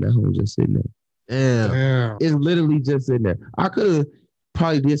that home. That home just sitting there. Damn. It's literally just sitting there. I could have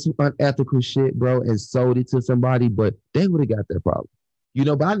probably did some unethical shit, bro, and sold it to somebody, but they would have got that problem. You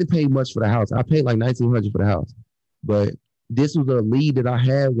know, but I didn't pay much for the house. I paid like $1,900 for the house. But this was a lead that I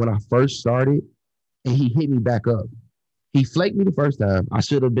had when I first started, and he hit me back up. He flaked me the first time. I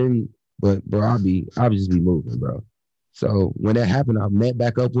should have been, but bro, I'll just be moving, bro. So when that happened, I met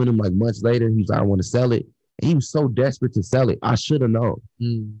back up with him like months later. He was like, I want to sell it. And he was so desperate to sell it. I should have known.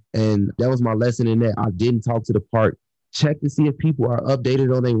 And that was my lesson in that. I didn't talk to the park. Check to see if people are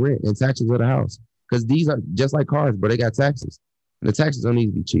updated on their rent and taxes of the house. Because these are just like cars, but they got taxes. And the taxes don't need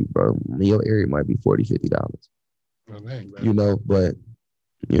to be cheap, bro. In your area might be $40, $50. You know, but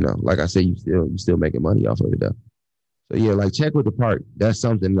you know, like I said, you still making money off of it though. So yeah, like check with the park. That's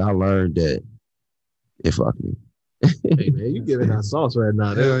something that I learned that it fucked me. Hey man, you giving that sauce right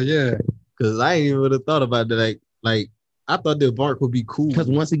now. Hell yeah. Cause I ain't even would have thought about that. Like I thought the park would be cool. Because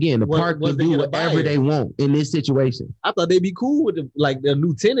once again, the park can do whatever they want in this situation. I thought they'd be cool with the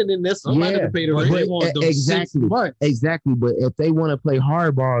new tenant, and that's somebody to pay the rent. They want them Exactly. But if they want to play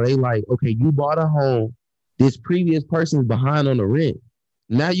hardball, they like, okay, you bought a home. This previous person's behind on the rent.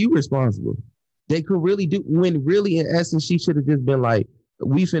 Now you responsible. They could really do, when really in essence, she should have just been like,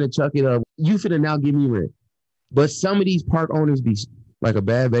 we finna chuck it up. You finna now give me rent. But some of these park owners be like a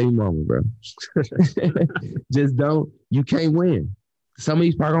bad baby mama, bro. Just don't, you can't win. Some of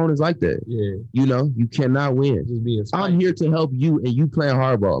these park owners like that. Yeah. You know, you cannot win. Just being I'm here to help you and you playing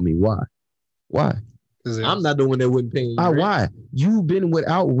hardball with me. Why? I'm not the one that wouldn't pay you. Why? You've been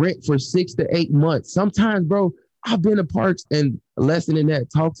without rent for 6 to 8 months. Sometimes, bro, I've been to parks and less than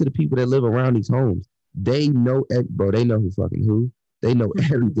that, talk to the people that live around these homes. They know, bro, they know who fucking who. They know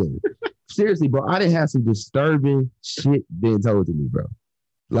everything. Seriously, bro, I didn't have some disturbing shit being told to me, bro.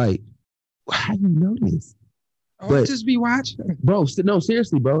 Like, how do you know this? But just be watching. Bro, no,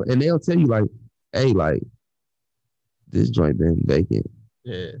 seriously, bro. And they'll tell you like, hey, like, this joint been vacant.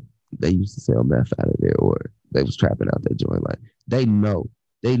 Yeah. They used to sell meth out of there, or they was trapping out that joint. Like, they know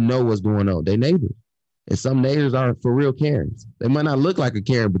what's going on. They neighbors. And some neighbors are for real Karens. They might not look like a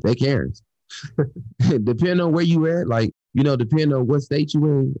Karen, but they Karens. Depending on where you at, like, you know, depending on what state you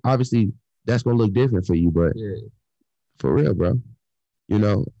in, obviously that's gonna look different for you. But for real, bro, you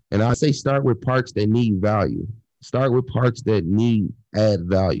know. And I say start with parks that need value. Start with parks that need add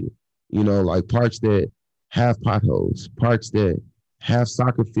value. You know, like parks that have potholes, parks that have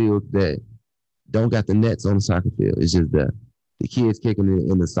soccer fields that don't got the nets on the soccer field. It's just the kids kicking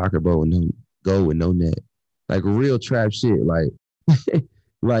in the soccer ball and no goal with no net. Like real trap shit. Like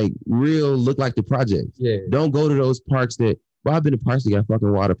like real look like the project. Yeah. Don't go to those parks that, well, I've been to parks that got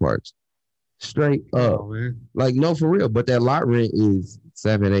fucking water parks. Straight up. Like, no, for real. But that lot rent is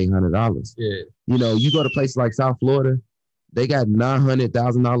 $700-800. Yeah. You know, you go to places like South Florida, they got $900,000,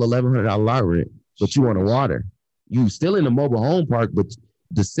 $1,100 lot rent, but you on the water. You still in the mobile home park, but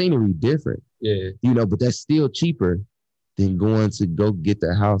the scenery different. Yeah. You know, but that's still cheaper than going to go get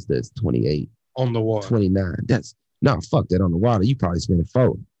the house that's 28 on the water. 29. That's fuck that on the water. You probably spend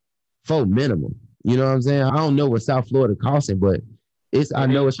 $4 minimum. You know what I'm saying? I don't know what South Florida costing, but I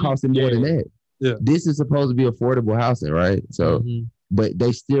know it's costing more than that. Yeah. This is supposed to be affordable housing, right? So, but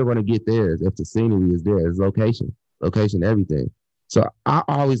they still going to get theirs if the scenery is there. It's location, everything. So I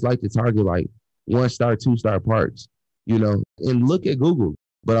always like to target like 1-star, 2-star parks, you know, and look at Google.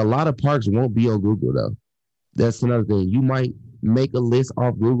 But a lot of parks won't be on Google though. That's another thing. You might make a list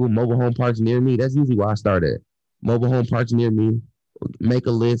off Google, mobile home parks near me. That's usually where I start at. Mobile home parks near me. Make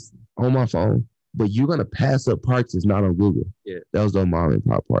a list on my phone. But you're going to pass up parks that's not on Google. Yeah. Those are mom and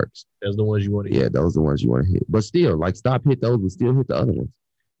pop parks. That's the ones you want to hit. Yeah, those are the ones you want to hit. But still, like, stop, hit those, but still hit the other ones.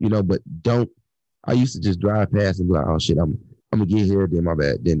 You know, but don't. I used to just drive past and be like, oh, shit, I'm going to get here, then my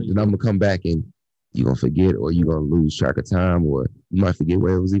bad. Then I'm going to come back and you're going to forget, or you're going to lose track of time, or you might forget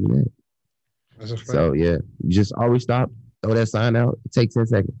where it was even at. So, yeah, you just always stop, throw that sign out. It takes 10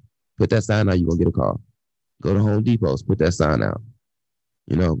 seconds. Put that sign out, you're going to get a call. Go to Home Depot's, put that sign out.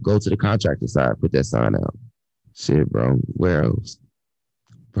 You know, go to the contractor side, put that sign out. Shit, bro. Where else?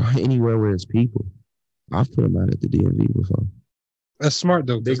 Bro, anywhere where there's people. I've put them out at the DMV before. That's smart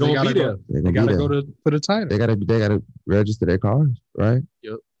though. They gotta go. They gotta go to for the title. They gotta register their cars, right?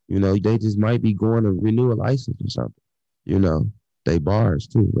 Yep. You know, they just might be going to renew a license or something. You know, they bars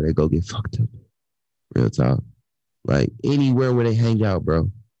too, where they go get fucked up. Real talk. Like anywhere where they hang out, bro.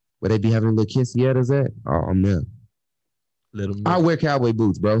 Where they be having little quinceañeras at, oh, I'm there. I wear cowboy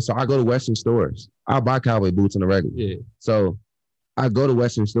boots, bro. So I go to Western stores. I buy cowboy boots on the regular. Yeah. So I go to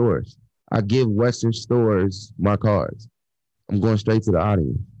Western stores. I give Western stores my cards. I'm going straight to the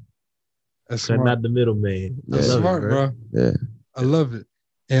audience. That's smart. Not the middleman. That's smart, bro. Yeah. I love it.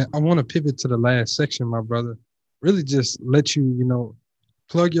 And I want to pivot to the last section, my brother. Really just let you,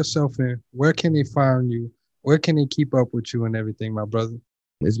 plug yourself in. Where can they find you? Where can they keep up with you and everything, my brother?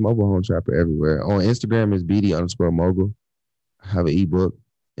 It's Mobile Home Trapper everywhere. On Instagram, it's BD_mogul. I have an ebook,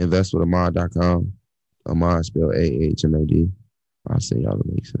 investwithahmad.com. Ahmad spelled AHMAD. I'll send y'all the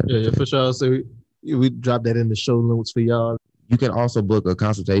links. Yeah, for sure. So we drop that in the show notes for y'all. You can also book a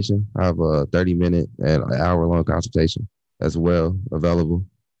consultation. I have a 30-minute and an hour-long consultation as well available.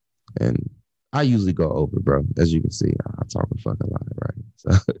 And I usually go over, bro. As you can see, I talk a fucking lot, right?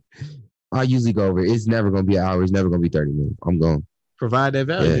 So I usually go over. It's never going to be an hour. It's never going to be 30 minutes. I'm going to provide that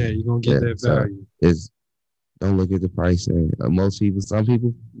value. Yeah, you're going to get that value. So don't look at the price. And some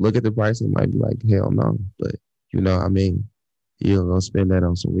people look at the price and might be like, hell no. But, you're going to spend that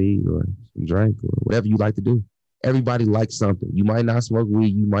on some weed or some drink or whatever you like to do. Everybody likes something. You might not smoke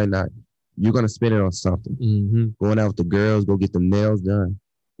weed. You might not. You're going to spend it on something. Mm-hmm. Going out with the girls, go get them nails done,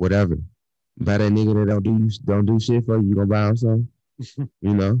 whatever. Buy that nigga that don't do shit for you, you going to buy him something?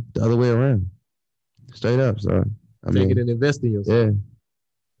 The other way around. Straight up, so. Take it and invest in yourself.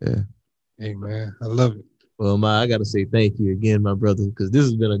 Yeah. Hey, man, I love it. Well, I got to say thank you again, my brother, because this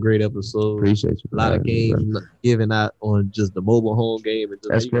has been a great episode. Appreciate you. A lot of games given out on just the mobile home game.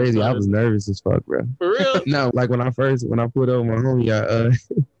 That's crazy. I was nervous as fuck, bro. For real? No, like when I put over my homie,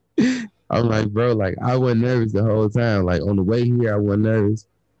 I was like, bro, like I wasn't nervous the whole time. Like on the way here, I wasn't nervous.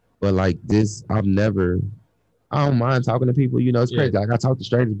 But like this, I don't mind talking to people. It's crazy. Like I talk to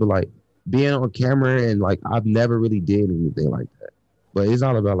strangers, but like being on camera and like I've never really did anything like that. But it's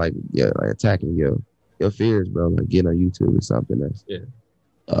all about like attacking your fears, bro. Like getting on YouTube or something that's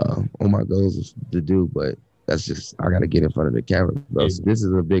on my goals to do. But that's just I gotta get in front of the camera, bro. So this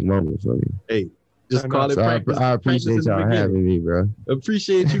is a big moment for me. Hey, just call it practice. I appreciate y'all having me, bro.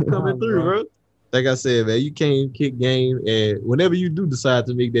 Appreciate you coming through, bro. Like I said, man, you came kick game, and whenever you do decide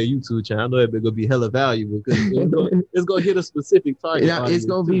to make that YouTube channel, I know it's gonna be hella valuable because it's gonna hit a specific target. Yeah, it's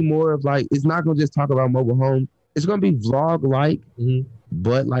gonna be more of like it's not gonna just talk about mobile home. It's gonna be vlog like,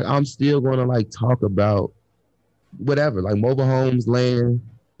 but like I'm still gonna like talk about whatever, like mobile homes, land,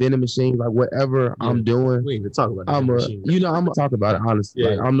 vending machines, like whatever I'm doing. We ain't even talk about that. I'm gonna talk about it honestly.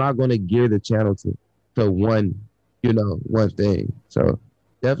 Like I'm not gonna gear the channel to one thing. So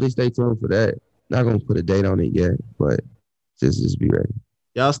definitely stay tuned for that. Not gonna put a date on it yet, but just be ready.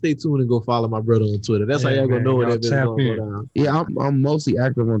 Y'all stay tuned and go follow my brother on Twitter. That's how y'all gonna know when that gonna go down. Yeah, I'm mostly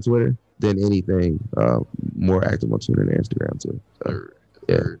active on Twitter than anything. More active on Twitter than Instagram too. So,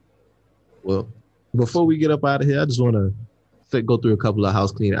 Well, before we get up out of here, I just want to go through a couple of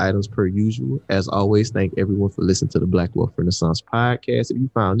house cleaning items per usual. As always, thank everyone for listening to the Black Wealth Renaissance podcast. If you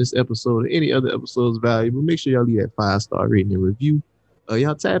found this episode or any other episodes valuable, make sure y'all leave that 5-star rating and review.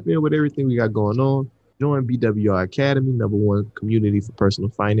 Y'all tap in with everything we got going on. Join BWR Academy, #1 community for personal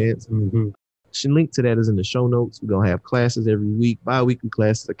finance. Link to that is in the show notes. We're going to have classes every week, bi-weekly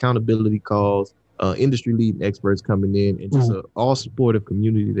classes, accountability calls, industry leading experts coming in, and just an all supportive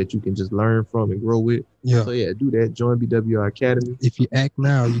community that you can just learn from and grow with. Yeah. So do that. Join BWR Academy. If you act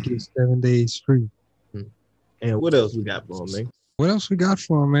now, you get 7 days free. And what else we got for them, man? What else we got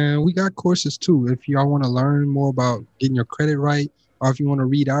for them, man? We got courses too. If y'all want to learn more about getting your credit right, or if you want to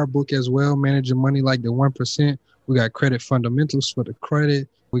read our book as well, Manage Your Money Like the 1%, we got credit fundamentals for the credit.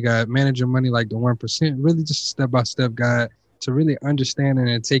 We got Manage Your Money Like the 1%, really just a step-by-step guide to really understanding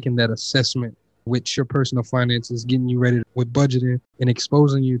and taking that assessment with your personal finances, getting you ready with budgeting and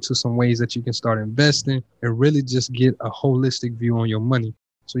exposing you to some ways that you can start investing and really just get a holistic view on your money.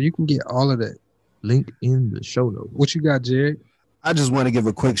 So you can get all of that. Link in the show notes. What you got, Jared? I just want to give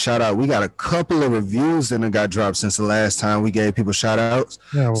a quick shout out. We got a couple of reviews that got dropped since the last time we gave people shout outs.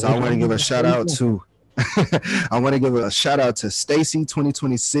 So I want to give a shout out to Stacy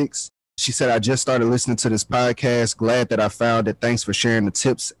 2026. She said, I just started listening to this podcast. Glad that I found it. Thanks for sharing the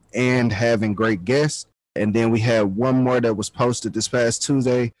tips and having great guests. And then we had one more that was posted this past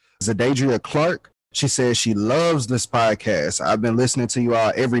Tuesday. Zadadria Clark. She says she loves this podcast. I've been listening to you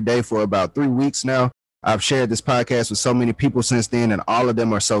all every day for about 3 weeks now. I've shared this podcast with so many people since then, and all of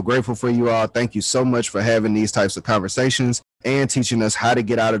them are so grateful for you all. Thank you so much for having these types of conversations and teaching us how to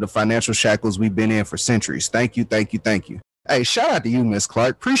get out of the financial shackles we've been in for centuries. Thank you, thank you, thank you. Hey, shout out to you, Miss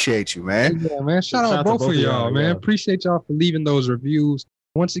Clark. Appreciate you, man. Yeah, man. Shout out both of y'all, man. Appreciate y'all for leaving those reviews.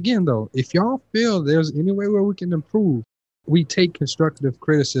 Once again, though, if y'all feel there's any way where we can improve, we take constructive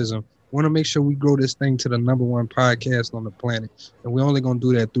criticism. Want to make sure we grow this thing to the #1 podcast on the planet. And we're only going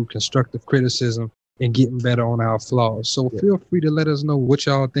to do that through constructive criticism and getting better on our flaws. So feel free to let us know what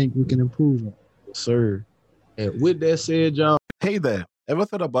y'all think we can improve on. Yes, sir. And with that said, y'all. Hey there. Ever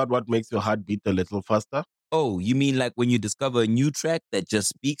thought about what makes your heart beat a little faster? Oh, you mean like when you discover a new track that just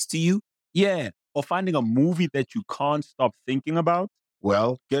speaks to you? Yeah, or finding a movie that you can't stop thinking about?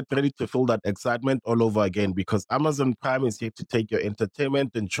 Well, get ready to feel that excitement all over again because Amazon Prime is here to take your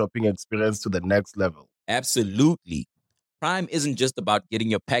entertainment and shopping experience to the next level. Absolutely. Prime isn't just about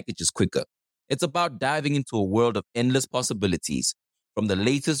getting your packages quicker. It's about diving into a world of endless possibilities, from the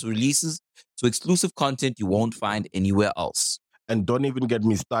latest releases to exclusive content you won't find anywhere else. And don't even get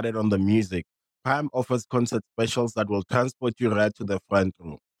me started on the music. Prime offers concert specials that will transport you right to the front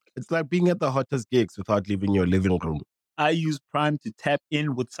row. It's like being at the hottest gigs without leaving your living room. I use Prime to tap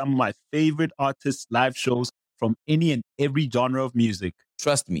in with some of my favorite artists' live shows from any and every genre of music.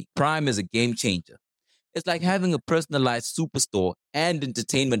 Trust me, Prime is a game changer. It's like having a personalized superstore and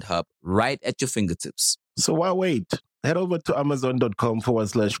entertainment hub right at your fingertips. So why wait? Head over to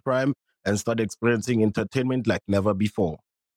amazon.com/Prime and start experiencing entertainment like never before.